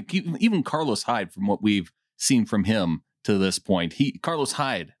 right? I mean, even Carlos Hyde, from what we've seen from him to this point, Carlos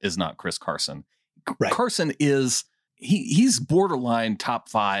Hyde is not Chris Carson. Right. Carson is he's borderline top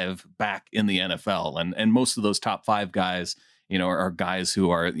 5 back in the NFL, and most of those top 5 guys, are guys who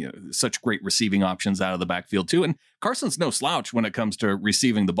are such great receiving options out of the backfield too. And Carson's no slouch when it comes to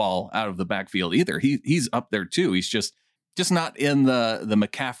receiving the ball out of the backfield either. He's up there too. He's just not in the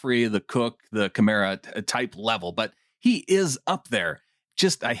McCaffrey, the Cook, the Kamara type level, but he is up there.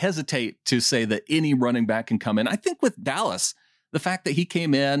 Just I hesitate to say that any running back can come in. I think with Dallas, the fact that he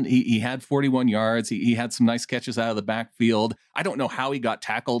came in, he had 41 yards. He had some nice catches out of the backfield. I don't know how he got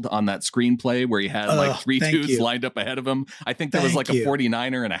tackled on that screenplay where he had 3 dudes lined up ahead of him. I think there was a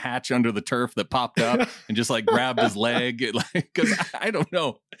 49er and a hatch under the turf that popped up and just grabbed his leg. Because I don't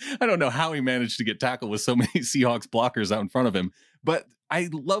know how he managed to get tackled with so many Seahawks blockers out in front of him. But I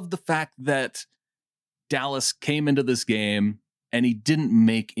love the fact that Dallas came into this game and he didn't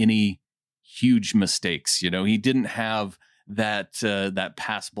make any huge mistakes. He didn't have that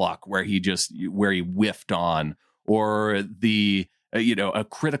pass block where he whiffed on, or the a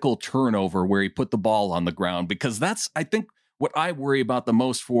critical turnover where he put the ball on the ground, because that's, I think, what I worry about the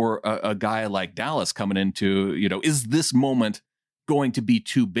most for a guy like Dallas coming into, is this moment going to be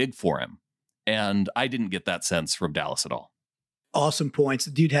too big for him? And I didn't get that sense from Dallas at all. Awesome points.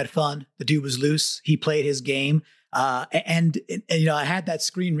 The dude had fun. The dude was loose. He played his game. And I had that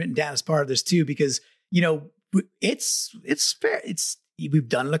screen written down as part of this too, because, it's fair. We've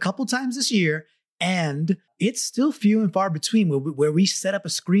done it a couple times this year, and it's still few and far between where we set up a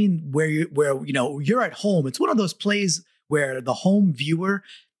screen where you're at home. It's one of those plays where the home viewer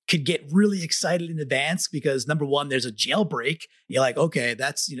could get really excited in advance because, number one, there's a jailbreak. You're like, okay,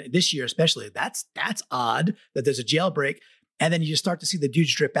 that's, this year especially, that's odd that there's a jailbreak. And then you just start to see the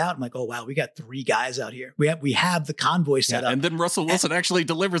dudes drip out. I'm like, oh wow, we got 3 guys out here. We have the convoy set up. And then Russell Wilson actually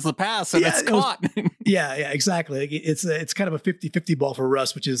delivers the pass, and it's caught. Yeah, exactly. It's kind of a 50-50 ball for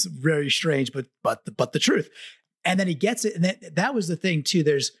Russ, which is very strange, but the truth. And then he gets it. And that was the thing too.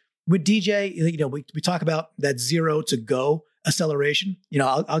 There's with DJ, we talk about that 0 to go acceleration.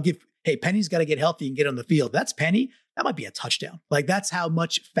 I'll give, hey, Penny's got to get healthy and get on the field. That's Penny. That might be a touchdown. Like, that's how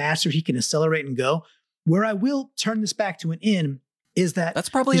much faster he can accelerate and go. Where I will turn this back to an in is that's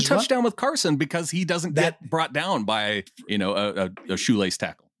probably a touchdown with Carson, because he doesn't get brought down by, a shoelace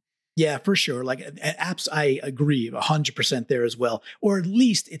tackle. Yeah, for sure. Like, I agree 100% there as well. Or at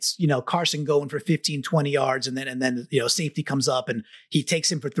least it's, Carson going for 15, 20 yards, and then safety comes up and he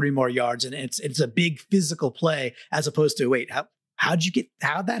takes him for 3 more yards. And it's a big physical play, as opposed to, wait, how'd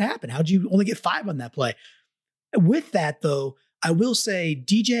that happen? How'd you only get 5 on that play? With that though, I will say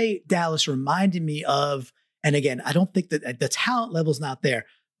DJ Dallas reminded me of, and again, I don't think that the talent level's not there,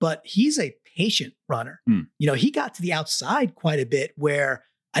 but he's a patient runner. He got to the outside quite a bit where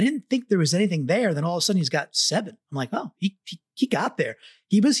I didn't think there was anything there. Then all of a sudden he's got 7. I'm like, oh, he got there.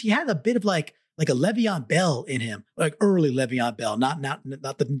 He had a bit of like a Le'Veon Bell in him, like early Le'Veon Bell, not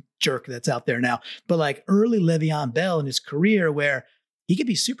the jerk that's out there now, but like early Le'Veon Bell in his career, where he could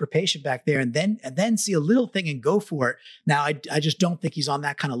be super patient back there and then see a little thing and go for it. Now, I just don't think he's on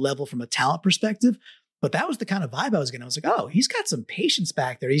that kind of level from a talent perspective, but that was the kind of vibe I was getting. I was like, oh, he's got some patience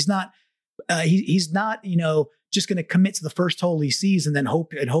back there. He's not, he's not, just going to commit to the first hole he sees and then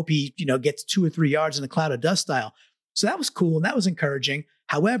hope he, gets 2 or 3 yards in a cloud of dust style. So that was cool. And that was encouraging.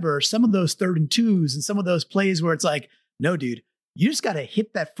 However, some of those 3rd and 2s and some of those plays where it's like, no, dude, you just got to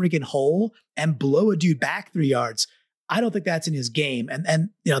hit that friggin' hole and blow a dude back 3 yards. I don't think that's in his game. And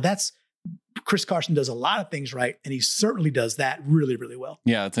that's, Chris Carson does a lot of things right, and he certainly does that really, really well.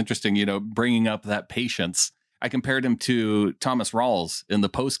 Yeah, it's interesting, bringing up that patience. I compared him to Thomas Rawls in the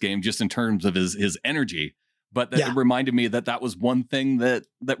post game, just in terms of his energy. But that reminded me that was one thing that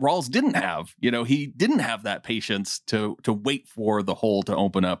Rawls didn't have. He didn't have that patience to wait for the hole to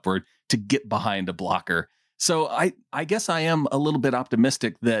open up or to get behind a blocker. So I guess I am a little bit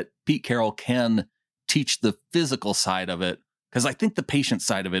optimistic that Pete Carroll can teach the physical side of it, because I think the patient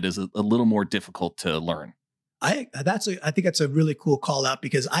side of it is a little more difficult to learn. I think that's a really cool call out,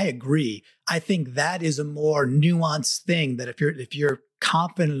 because I agree. I think that is a more nuanced thing, that if you're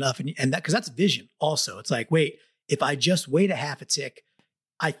confident enough and that, because that's vision also. It's like, wait, if I just wait a half a tick,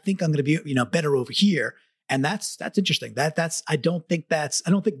 I think I'm going to be, better over here. And that's interesting. I don't think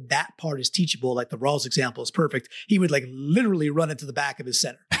that part is teachable. Like the Rawls example is perfect. He would like literally run into the back of his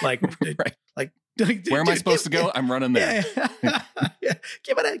center. Like, right. Like, where am I supposed to go? I'm running there. Yeah.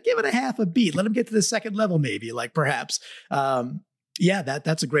 Give it a half a beat. Let him get to the second level, maybe, like perhaps.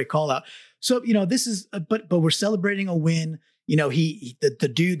 That's a great call out. So, this is, but we're celebrating a win.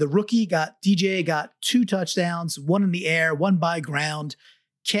 The rookie DJ got 2 touchdowns, 1 in the air, 1 by ground,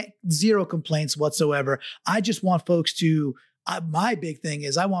 0 complaints whatsoever. I just want folks to, my big thing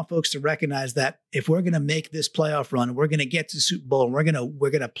is I want folks to recognize that if we're going to make this playoff run, we're going to get to Super Bowl, and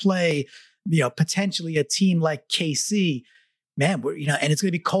we're going to play, potentially a team like KC, man, and it's going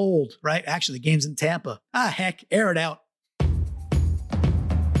to be cold, right? Actually, the game's in Tampa. Heck, air it out.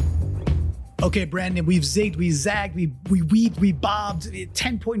 Okay, Brandon, we've zigged, we zagged, we weaved, we bobbed.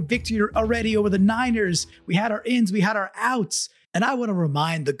 10-point victory already over the Niners. We had our ins, we had our outs. And I want to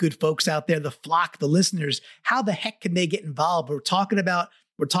remind the good folks out there, the flock, the listeners, how the heck can they get involved? We're talking about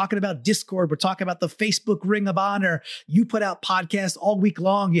Discord. We're talking about the Facebook Ring of Honor. You put out podcasts all week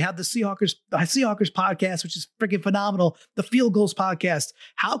long. You have the Seahawkers podcast, which is freaking phenomenal. The Field Goals podcast.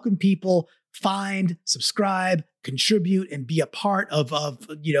 How can people find, subscribe, contribute, and be a part of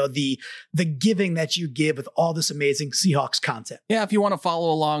the giving that you give with all this amazing Seahawks content? Yeah, if you want to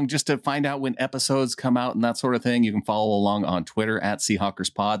follow along just to find out when episodes come out and that sort of thing, you can follow along on Twitter at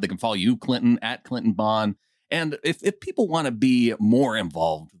SeahawkersPod. They can follow you, Clinton, at Clinton Bond. And if people want to be more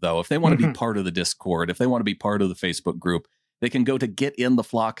involved, though, if they want to be part of the Discord, if they want to be part of the Facebook group, they can go to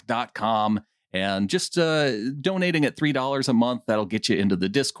getintheflock.com and just donating at $3 a month. That'll get you into the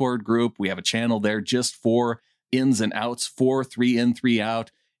Discord group. We have a channel there just for ins and outs, for 3 in, 3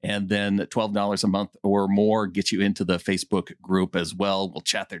 out. And then $12 a month or more gets you into the Facebook group as well. We'll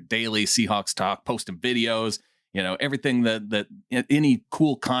chat there daily, Seahawks talk, posting videos, everything that any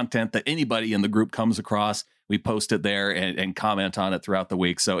cool content that anybody in the group comes across, we post it there and comment on it throughout the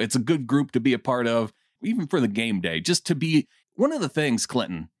week. So it's a good group to be a part of, even for the game day, just to be one of the things,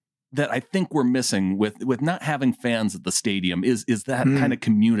 Clinton, that I think we're missing with not having fans at the stadium is that kind of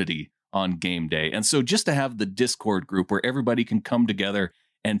community on game day. And so just to have the Discord group where everybody can come together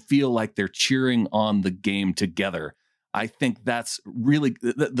and feel like they're cheering on the game together, I think that's really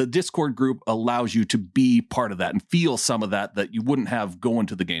the Discord group allows you to be part of that and feel some of that you wouldn't have going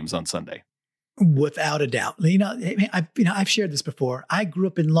to the games on Sunday. Without a doubt. I've shared this before. I grew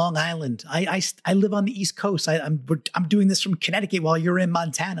up in Long Island. I live on the East Coast. I'm doing this from Connecticut while you're in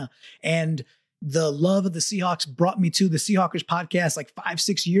Montana. And the love of the Seahawks brought me to the Seahawkers podcast like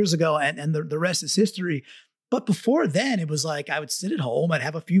 5-6 years ago. And the rest is history. But before then, it was like I would sit at home, I'd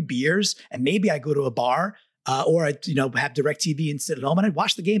have a few beers, and maybe I'd go to a bar, or I'd have DirecTV and sit at home, and I'd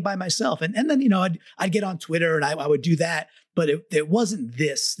watch the game by myself. And then I'd get on Twitter and I would do that. But it wasn't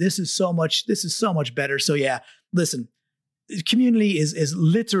this. This is so much better. So yeah, listen, community is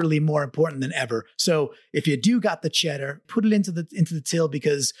literally more important than ever. So if you do got the cheddar, put it into the till,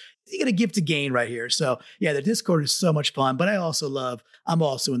 because you got to give to gain right here. So yeah, the Discord is so much fun. But I'm also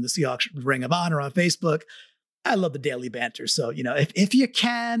in the Seahawks Ring of Honor on Facebook. I love the daily banter. So, if you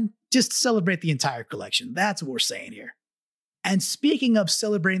can, just celebrate the entire collection. That's what we're saying here. And speaking of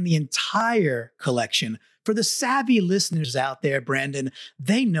celebrating the entire collection, for the savvy listeners out there, Brandon,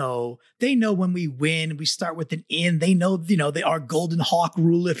 they know when we win, we start with an in. They know, our golden hawk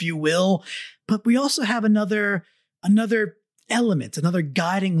rule, if you will. But we also have another element, another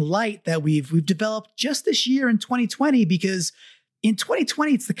guiding light that we've developed just this year in 2020, because in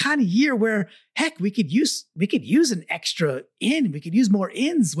 2020, it's the kind of year where, heck, we could use an extra in. We could use more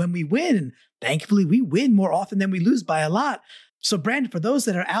ins when we win. And thankfully, we win more often than we lose by a lot. So, Brandon, for those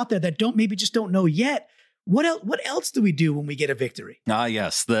that are out there that don't know yet, what else do we do when we get a victory? Ah,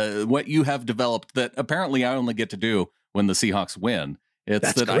 yes, what you have developed that apparently I only get to do when the Seahawks win.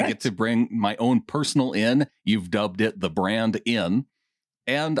 That's that correct. I get to bring my own personal in. You've dubbed it the brand in,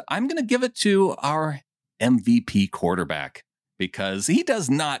 and I'm going to give it to our MVP quarterback, because he does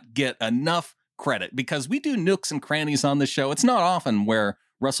not get enough credit, because we do nooks and crannies on the show. It's not often where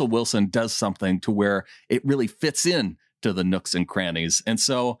Russell Wilson does something to where it really fits in to the nooks and crannies. And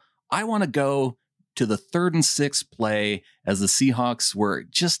so I want to go to the 3rd and 6 play as the Seahawks were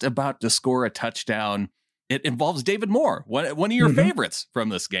just about to score a touchdown. It involves David Moore, one of your favorites from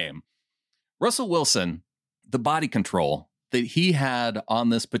this game. Russell Wilson, the body control that he had on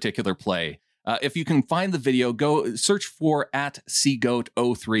this particular play. If you can find the video, go search for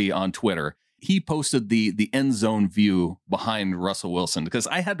 @SeaGoat03 on Twitter. He posted the end zone view behind Russell Wilson, because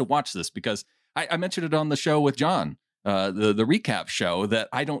I had to watch this because I mentioned it on the show with John, the recap show, that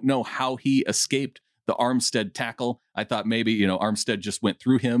I don't know how he escaped the Armstead tackle. I thought maybe, Armstead just went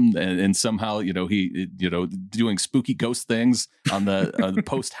through him and somehow, he, doing spooky ghost things on the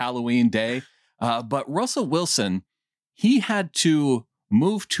post Halloween day. But Russell Wilson, he had to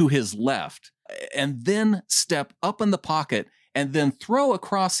move to his left and then step up in the pocket and then throw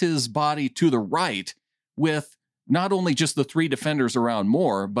across his body to the right with not only just the 3 defenders around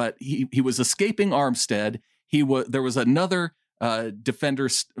Moore, but he was escaping Armstead. There was another defender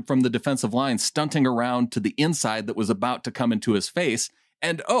from the defensive line stunting around to the inside that was about to come into his face.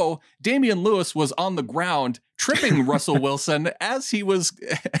 And Damian Lewis was on the ground tripping Russell Wilson as he was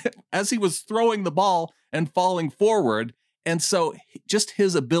throwing the ball and falling forward. And so just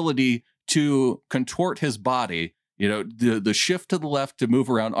his ability to contort his body, the shift to the left to move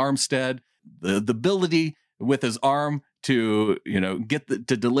around Armstead, the ability with his arm to,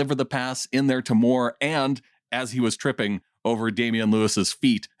 to deliver the pass in there to Moore, and as he was tripping over Damian Lewis's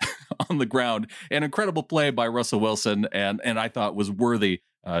feet on the ground. An incredible play by Russell Wilson, and I thought was worthy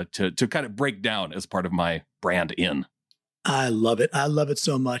to kind of break down as part of my brand in. I love it. I love it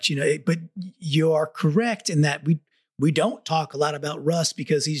so much. But you are correct in that we don't talk a lot about Russ,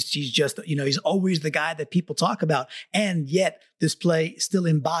 because he's just, he's always the guy that people talk about. And yet this play still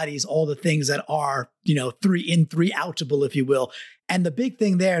embodies all the things that are, 3 in, 3 outable, if you will. And the big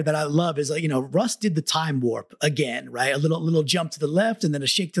thing there that I love is, Russ did the time warp again, right? A little jump to the left and then a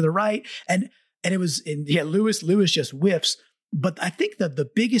shake to the right. And it was, Lewis just whiffs. But I think that the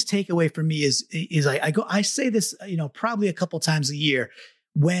biggest takeaway for me is I say this, probably a couple times a year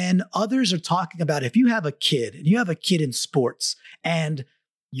when others are talking about if you have a kid and you have a kid in sports and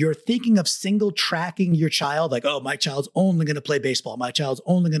you're thinking of single tracking your child, like, oh, my child's only going to play baseball. My child's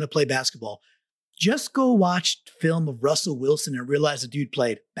only going to play basketball. Just go watch film of Russell Wilson and realize the dude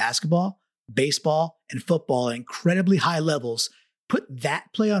played basketball, baseball, and football at incredibly high levels. Put that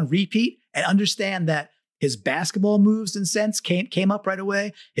play on repeat and understand that his basketball moves and sense came up right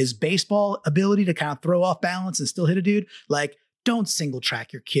away. His baseball ability to kind of throw off balance and still hit a dude. Like, don't single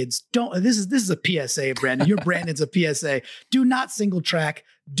track your kids. Don't. This is a PSA, Brandon. Your Brandon's a PSA. Do not single track.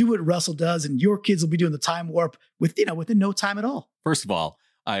 Do what Russell does, and your kids will be doing the time warp within no time at all. First of all,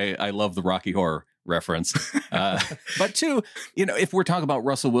 I love the Rocky Horror reference. But two, if we're talking about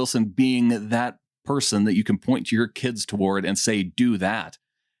Russell Wilson being that person that you can point to your kids toward and say, do that.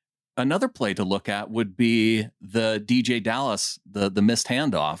 Another play to look at would be the DJ Dallas, the missed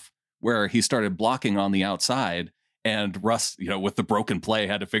handoff, where he started blocking on the outside. And Russ, with the broken play,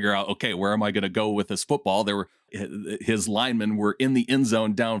 had to figure out, okay, where am I going to go with this football? His linemen were in the end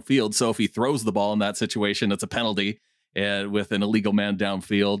zone downfield. So if he throws the ball in that situation, it's a penalty with an illegal man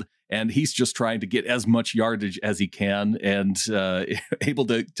downfield. And he's just trying to get as much yardage as he can and able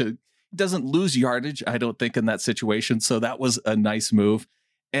to doesn't lose yardage, I don't think, in that situation. So that was a nice move.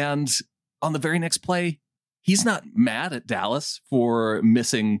 And on the very next play, he's not mad at Dallas for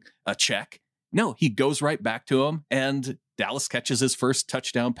missing a check. No, he goes right back to him, and Dallas catches his first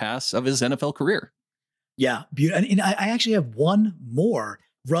touchdown pass of his NFL career. Yeah, and I actually have one more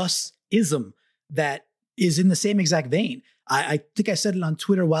Russ-ism that is in the same exact vein. I think I said it on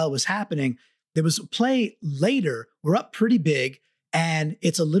Twitter while it was happening. There was a play later. We're up pretty big, and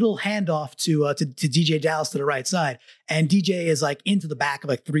it's a little handoff to DJ Dallas to the right side, and DJ is like into the back of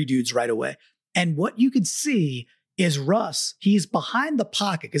like three dudes right away. And what you could see is Russ, he's behind the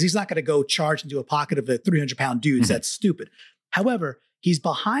pocket because he's not going to go charge into a pocket of the 300-pound dudes. Mm-hmm. That's stupid. However, he's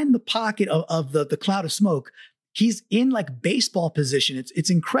behind the pocket of the cloud of smoke. He's in like baseball position. It's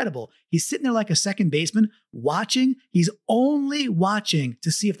incredible. He's sitting there like a second baseman watching. He's only watching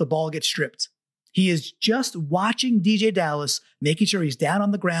to see if the ball gets stripped. He is just watching DJ Dallas, making sure he's down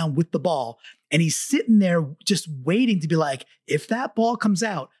on the ground with the ball. And he's sitting there just waiting to be like, if that ball comes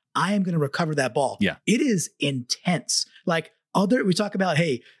out, I am going to recover that ball. Yeah. It is intense. Like we talk about,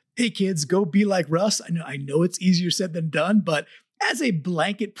 hey kids, go be like Russ. I know it's easier said than done, but as a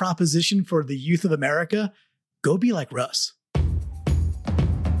blanket proposition for the youth of America, go be like Russ.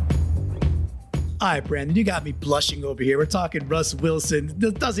 All right, Brandon, you got me blushing over here. We're talking Russ Wilson.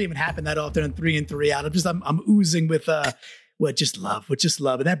 This doesn't even happen that often on 3 and 3 out. I'm oozing with just love.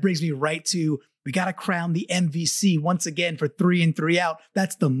 And that brings me right to, we got to crown the MVC once again for 3 and 3 out.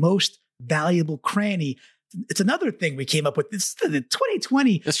 That's the most valuable cranny. It's another thing we came up with. This the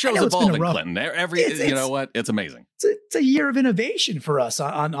 2020. This show's evolving, Clinton. You know what? It's amazing. It's a year of innovation for us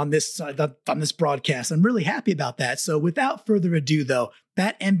on this broadcast. I'm really happy about that. So without further ado, though,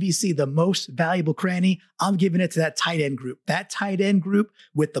 that MVC, the most valuable cranny, I'm giving it to that tight end group. That tight end group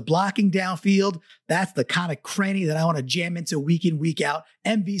with the blocking downfield, that's the kind of cranny that I want to jam into week in, week out.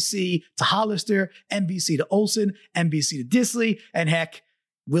 MVC to Hollister, MVC to Olsen, MVC to Disley, and heck,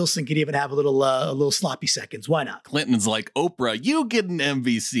 Wilson could even have a little sloppy seconds. Why not? Clinton's like, Oprah, you get an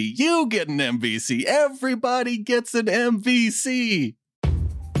MVC. You get an MVC. Everybody gets an MVC.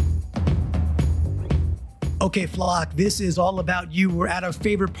 Okay, Flock, this is all about you. We're at our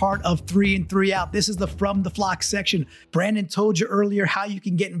favorite part of 3 and 3 out. This is the From the Flock section. Brandon told you earlier how you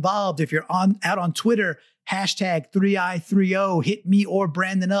can get involved. If you're out on Twitter, #3i30, hit me or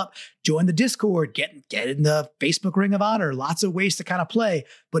Brandon up. Join the Discord, get in the Facebook Ring of Honor. Lots of ways to kind of play.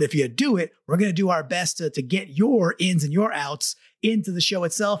 But if you do it, we're going to do our best to get your ins and your outs into the show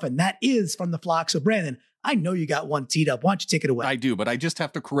itself. And that is From the Flock. So Brandon, I know you got one teed up. Why don't you take it away? I do, but I just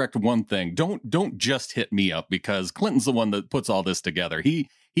have to correct one thing. Don't just hit me up, because Clinton's the one that puts all this together. He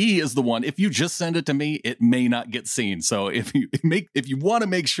is the one. If you just send it to me, it may not get seen. So if you want to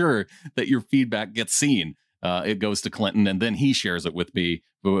make sure that your feedback gets seen, it goes to Clinton, and then he shares it with me,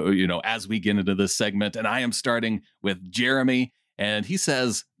 as we get into this segment. And I am starting with Jeremy, and he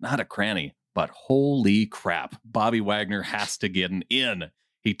says, not a cranny, but holy crap, Bobby Wagner has to get an in.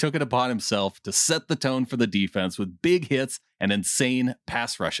 He took it upon himself to set the tone for the defense with big hits and insane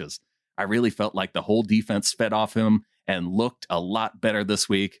pass rushes. I really felt like the whole defense fed off him and looked a lot better this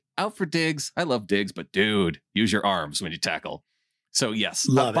week. Out for Diggs. I love Diggs, but dude, use your arms when you tackle. So yes,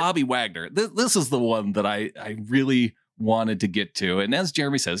 Bobby Wagner. This is the one that I really wanted to get to. And as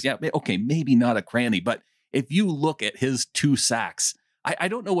Jeremy says, yeah, okay, maybe not a cranny, but if you look at his 2 sacks I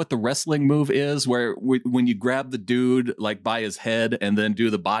don't know what the wrestling move is where when you grab the dude like by his head and then do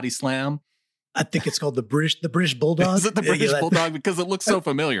the body slam. I think it's called the British Bulldog. Is it the British Bulldog? Because it looks so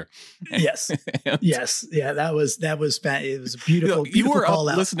familiar. Yes. Yes. Yeah. That was it was a beautiful. You were call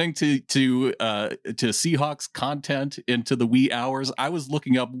up out. listening to Seahawks content into the wee hours. I was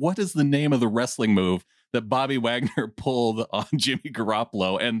looking up what is the name of the wrestling move that Bobby Wagner pulled on Jimmy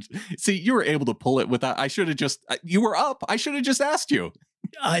Garoppolo. And see, you were able to pull it without. You were up. I should have just asked you.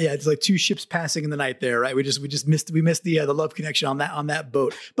 Yeah, it's like two ships passing in the night there, right? We missed the love connection on that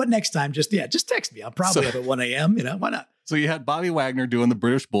boat. But next time, just text me. I'll probably up at 1 a.m. Why not? So you had Bobby Wagner doing the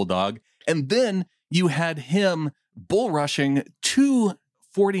British Bulldog, and then you had him bull rushing two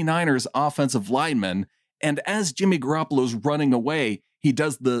 49ers offensive linemen. And as Jimmy Garoppolo's running away, he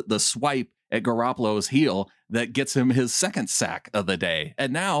does the swipe at Garoppolo's heel that gets him his second sack of the day.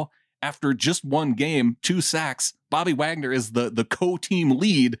 And now, after just one game, 2 sacks, Bobby Wagner is the co-team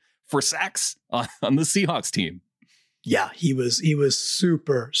lead for sacks on the Seahawks team. Yeah, he was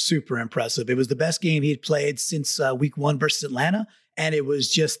super, super impressive. It was the best game he'd played since week 1 versus Atlanta. And it was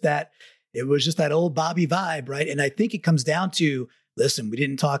just that old Bobby vibe, right? And I think it comes down to, listen, we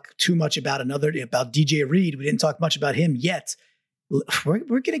didn't talk too much about DJ Reed. We didn't talk much about him yet. We're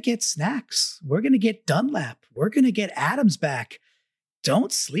going to get Snacks. We're going to get Dunlap. We're going to get Adams back.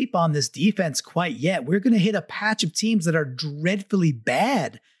 Don't sleep on this defense quite yet. We're going to hit a patch of teams that are dreadfully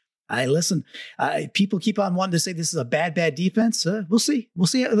bad. People keep on wanting to say this is a bad defense. We'll see.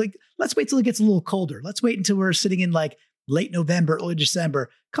 Let's wait till it gets a little colder. Let's wait until we're sitting in like late November, early December.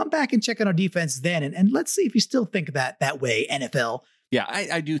 Come back and check on our defense then. And let's see if you still think that way, NFL. Yeah,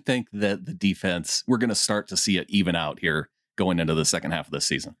 I do think that the defense, we're going to start to see it even out here going into the second half of this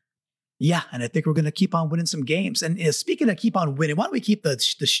season. Yeah, and I think we're going to keep on winning some games. And speaking of keep on winning, why don't we keep the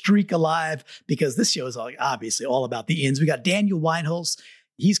streak alive? Because this show is obviously all about the ins. We got Daniel Weinholz.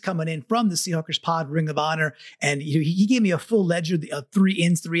 He's coming in from the Seahawkers Pod Ring of Honor. And he gave me a full ledger of 3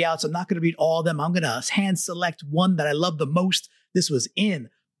 ins, 3 outs. I'm not going to read all of them. I'm going to hand select one that I love the most. This was in.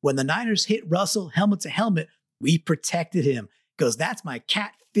 When the Niners hit Russell helmet to helmet, we protected him. Because that's my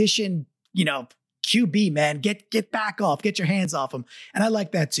catfishing, QB, man, get back off, get your hands off him. And I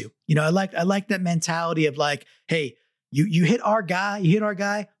like that too. I like that mentality of like, hey, you hit our guy,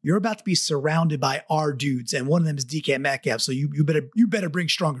 you're about to be surrounded by our dudes. And one of them is DK Metcalf. So you better bring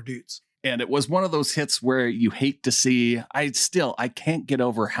stronger dudes. And it was one of those hits where you hate to see, I can't get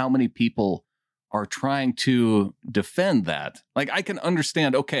over how many people are trying to defend that. Like I can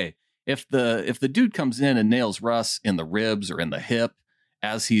understand, okay, if the dude comes in and nails Russ in the ribs or in the hip,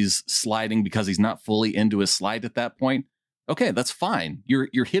 as he's sliding because he's not fully into his slide at that point, okay, that's fine.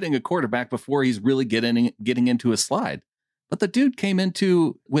 You're hitting a quarterback before he's really getting into his slide. But the dude came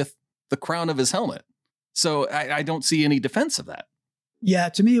into with the crown of his helmet. So I don't see any defense of that. Yeah,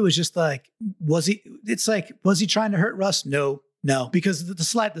 to me, it was just like, was he trying to hurt Russ? No, because the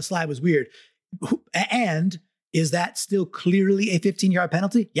slide was weird. And is that still clearly a 15-yard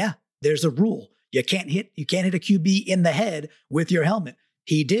penalty? Yeah, there's a rule. You can't hit a QB in the head with your helmet.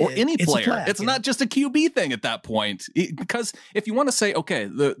 He did. Or any player. It's not just a QB thing at that point. Because if you want to say, okay,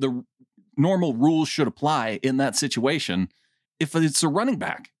 the normal rules should apply in that situation, if it's a running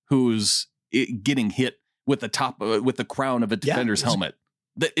back who's getting hit with the crown of a defender's helmet,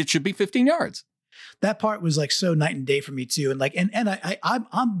 it should be 15 yards. That part was like so night and day for me too. And like, and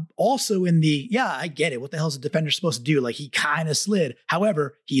I'm also in the, I get it. What the hell is a defender supposed to do? Like he kind of slid.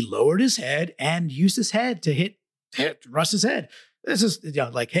 However, he lowered his head and used his head to hit Russ's head. This is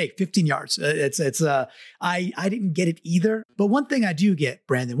like, hey, 15 yards. I didn't get it either. But one thing I do get,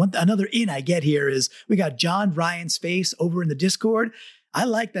 Brandon, another in I get here is we got John Ryan's face over in the Discord. I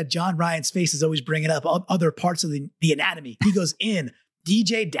like that John Ryan's face is always bringing up other parts of the anatomy. He goes in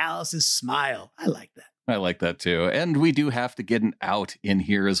DJ Dallas's smile. I like that. I like that too. And we do have to get an out in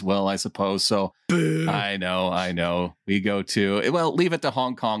here as well, I suppose. So Boo. I know. We go to, leave it to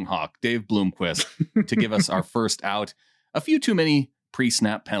Hong Kong Hawk, Dave Bloomquist, to give us our first out. A few too many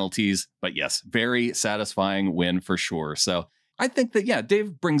pre-snap penalties, but yes, very satisfying win for sure. So I think that,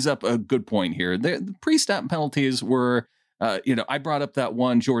 Dave brings up a good point here. The pre-snap penalties were, I brought up that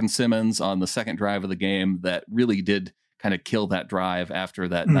one Jordan Simmons on the second drive of the game that really did kind of kill that drive after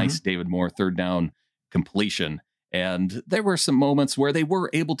that nice David Moore third down completion. And there were some moments where they were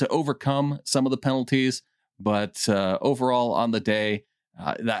able to overcome some of the penalties, but overall on the day,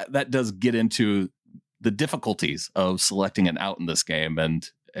 that does get into the difficulties of selecting an out in this game. And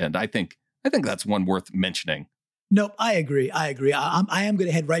I think that's one worth mentioning. Nope, I agree. I am going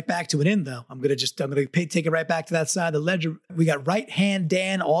to head right back to an in though. I'm going to take it right back to that side of the ledger. We got Right Hand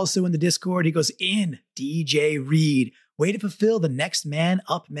Dan also in the Discord. He goes in DJ Reed. way to fulfill the next man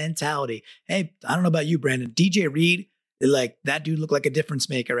up mentality. Hey, I don't know about you, Brandon. DJ Reed, like that dude looked like a difference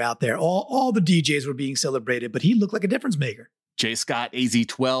maker out there. All the DJs were being celebrated, but he looked like a difference maker. Jay Scott,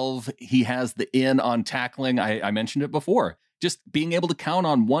 AZ12, he has the in on tackling. I mentioned it before. Just being able to count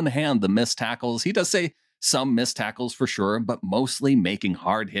on one hand the missed tackles. He does say some missed tackles for sure, but mostly making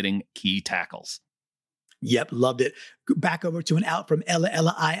hard-hitting key tackles. Yep, loved it. Back over to an out from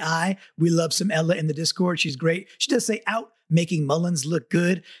Ella I. We love some Ella in the Discord. She's great. She does say out, making Mullins look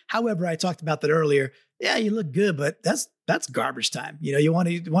good. However, I talked about that earlier. Yeah, you look good, but that's garbage time. You know, you want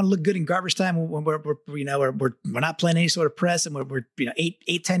to look good in garbage time when we're not playing any sort of press and we're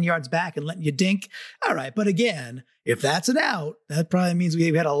 10 yards back and letting you dink. All right, but again, if that's an out, that probably means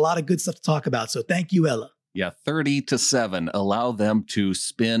we had a lot of good stuff to talk about. So thank you, Ella. Yeah, 30-7. Allow them to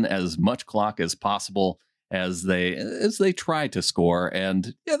spin as much clock as possible as they try to score.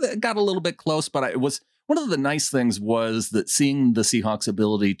 And yeah, they got a little bit close, but it was one of the nice things was that seeing the Seahawks'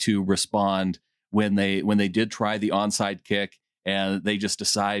 ability to respond when they did try the onside kick, and they just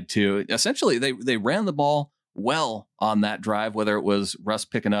decide to essentially they ran the ball well on that drive, whether it was Russ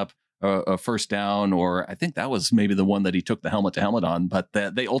picking up a first down, or I think that was maybe the one that he took the helmet to helmet on, but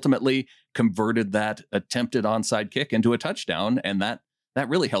they ultimately converted that attempted onside kick into a touchdown, and that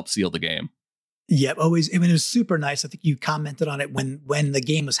really helped seal the game. Yep, always. I mean, it was super nice. I think you commented on it when the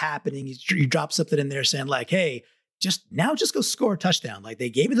game was happening. You dropped something in there saying like, "Hey, just go score a touchdown." Like they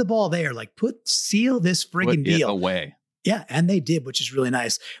gave you the ball there. Like seal this friggin' deal away. Yeah, and they did, which is really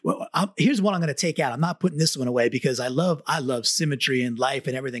nice. Well, here's what I'm going to take out. I'm not putting this one away because I love symmetry in life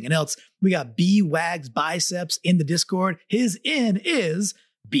and everything else. We got B Wags Biceps in the Discord. His in is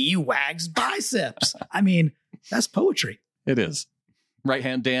B Wags Biceps. I mean, that's poetry. It is. Right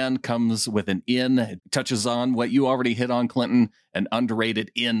Hand Dan comes with an in. It touches on what you already hit on, Clinton, an underrated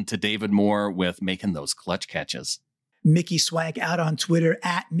in to David Moore with making those clutch catches. Mickey Swank out on Twitter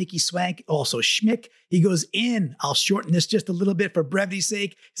at Mickey Swank, also Schmick. He goes in. I'll shorten this just a little bit for brevity's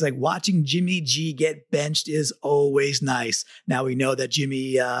sake. He's like, watching Jimmy G get benched is always nice. Now we know that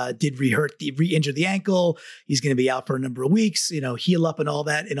Jimmy did re-injure the ankle. He's going to be out for a number of weeks, heal up and all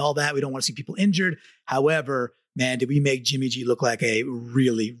that. We don't want to see people injured. However, man, did we make Jimmy G look like a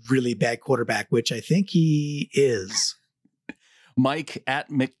really, really bad quarterback, which I think he is. Mike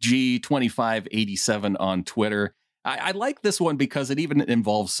at McG2587 on Twitter. I like this one because it even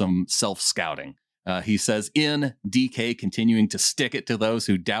involves some self-scouting. He says, in DK continuing to stick it to those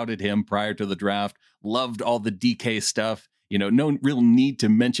who doubted him prior to the draft, loved all the DK stuff. No real need to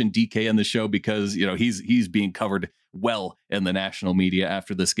mention DK in the show because, he's being covered well in the national media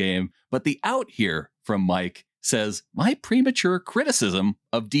after this game. But the out here from Mike says, my premature criticism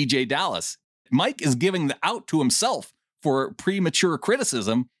of DJ Dallas. Mike is giving the out to himself for premature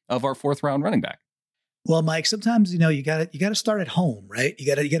criticism of our fourth round running back. Well, Mike, sometimes, you gotta start at home, right? You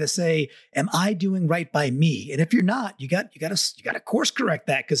gotta say, am I doing right by me? And if you're not, you gotta course correct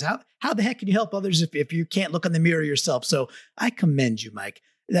that, because how the heck can you help others if you can't look in the mirror yourself? So I commend you, Mike.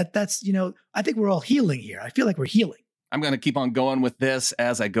 That's I think we're all healing here. I feel like we're healing. I'm going to keep on going with this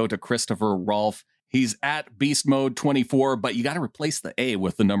as I go to Christopher Rolfe. He's at Beast Mode 24, but you got to replace the A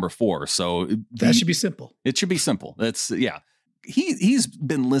with the number 4. So that should be simple. It should be simple. He's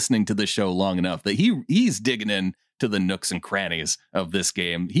been listening to the show long enough that he's digging in to the nooks and crannies of this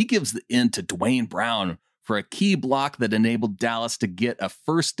game. He gives the in to Dwayne Brown for a key block that enabled Dallas to get a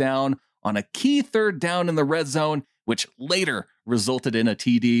first down on a key third down in the red zone, which later resulted in a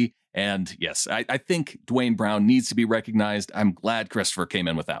TD. And yes, I think Dwayne Brown needs to be recognized. I'm glad Christopher came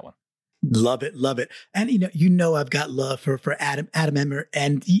in with that one. Love it. And I've got love for Adam Emmer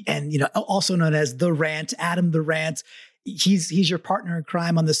and also known as The Rant, Adam the Rant. He's your partner in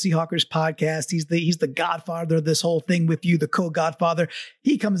crime on the Seahawkers podcast. He's the godfather of this whole thing with you, the co-godfather.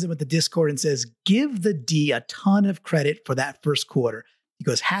 He comes in with the Discord and says, give the D a ton of credit for that first quarter. He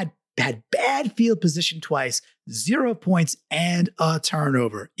goes, had bad field position twice, 0 points and a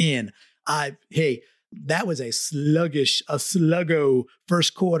turnover in. That was a sluggo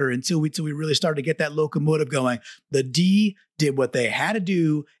first quarter until we really started to get that locomotive going. The D did what they had to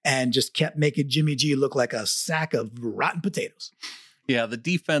do and just kept making Jimmy G look like a sack of rotten potatoes. Yeah, the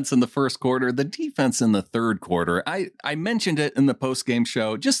defense in the first quarter, the defense in the third quarter. I mentioned it in the post-game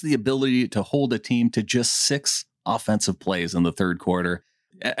show, just the ability to hold a team to just 6 offensive plays in the third quarter.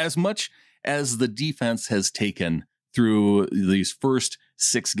 As much as the defense has taken through these first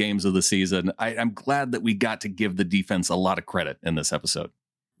 6 games of the season, I'm glad that we got to give the defense a lot of credit in this episode.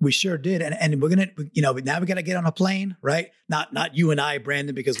 We sure did. And we're going to, now we got to get on a plane, right? Not you and I,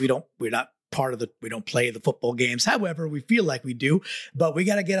 Brandon, because we're not we don't play the football games. However, we feel like we do, but we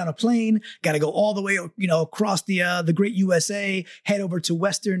got to get on a plane, got to go all the way, across the great USA, head over to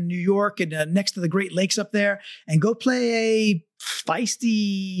Western New York and next to the Great Lakes up there and go play a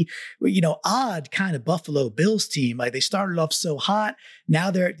feisty, odd kind of Buffalo Bills team. Like they started off so hot.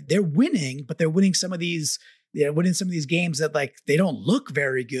 Now they're winning, but they're winning some of these games that like they don't look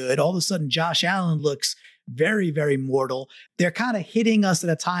very good. All of a sudden, Josh Allen looks very, very mortal. They're kind of hitting us at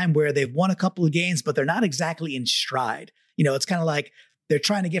a time where they've won a couple of games, but they're not exactly in stride. It's kind of like they're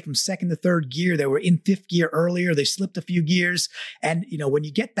trying to get from second to third gear. They were in fifth gear earlier. They slipped a few gears. And, when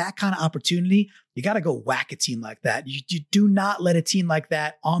you get that kind of opportunity, you got to go whack a team like that. You do not let a team like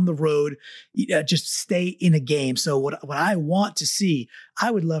that on the road just stay in a game. So what I want to see,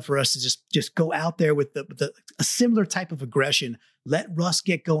 I would love for us to just go out there with a similar type of aggression. Let Russ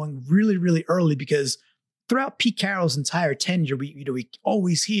get going really, really early, because throughout Pete Carroll's entire tenure, we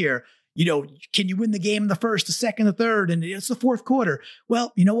always hear, can you win the game in the first, the second, the third, and it's the fourth quarter?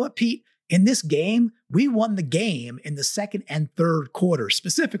 Well, you know what, Pete? In this game, we won the game in the second and third quarter,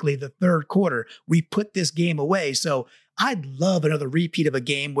 specifically the third quarter. We put this game away. So I'd love another repeat of a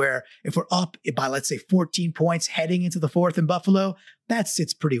game where if we're up by, let's say, 14 points heading into the fourth in Buffalo, that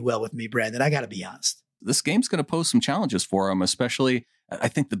sits pretty well with me, Brandon. I got to be honest. This game's going to pose some challenges for them, especially I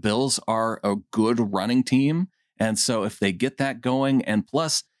think the Bills are a good running team. And so if they get that going, and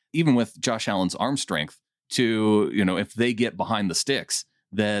plus, even with Josh Allen's arm strength if they get behind the sticks,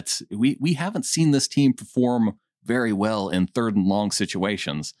 that we haven't seen this team perform very well in third and long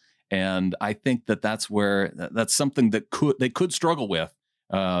situations. And I think that's something that they could struggle with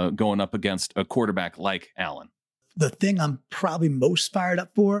going up against a quarterback like Allen. The thing I'm probably most fired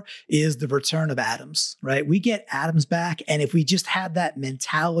up for is the return of Adams, right? We get Adams back. And if we just have that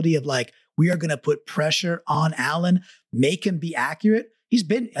mentality of like, we are going to put pressure on Allen, make him be accurate.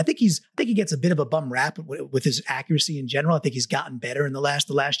 I think he gets a bit of a bum rap with his accuracy in general. I think he's gotten better in the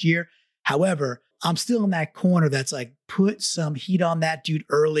last year. However, I'm still in that corner that's like, put some heat on that dude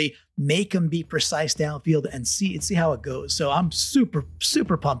early, make him be precise downfield and see how it goes. So I'm super,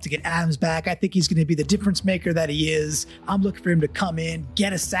 super pumped to get Adams back. I think he's going to be the difference maker that he is. I'm looking for him to come in,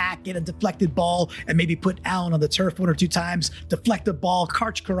 get a sack, get a deflected ball, and maybe put Allen on the turf one or two times, deflect the ball,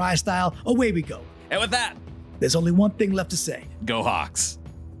 Karch Karai style. Away we go. And with that, there's only one thing left to say. Go Hawks.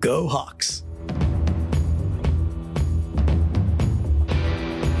 Go Hawks.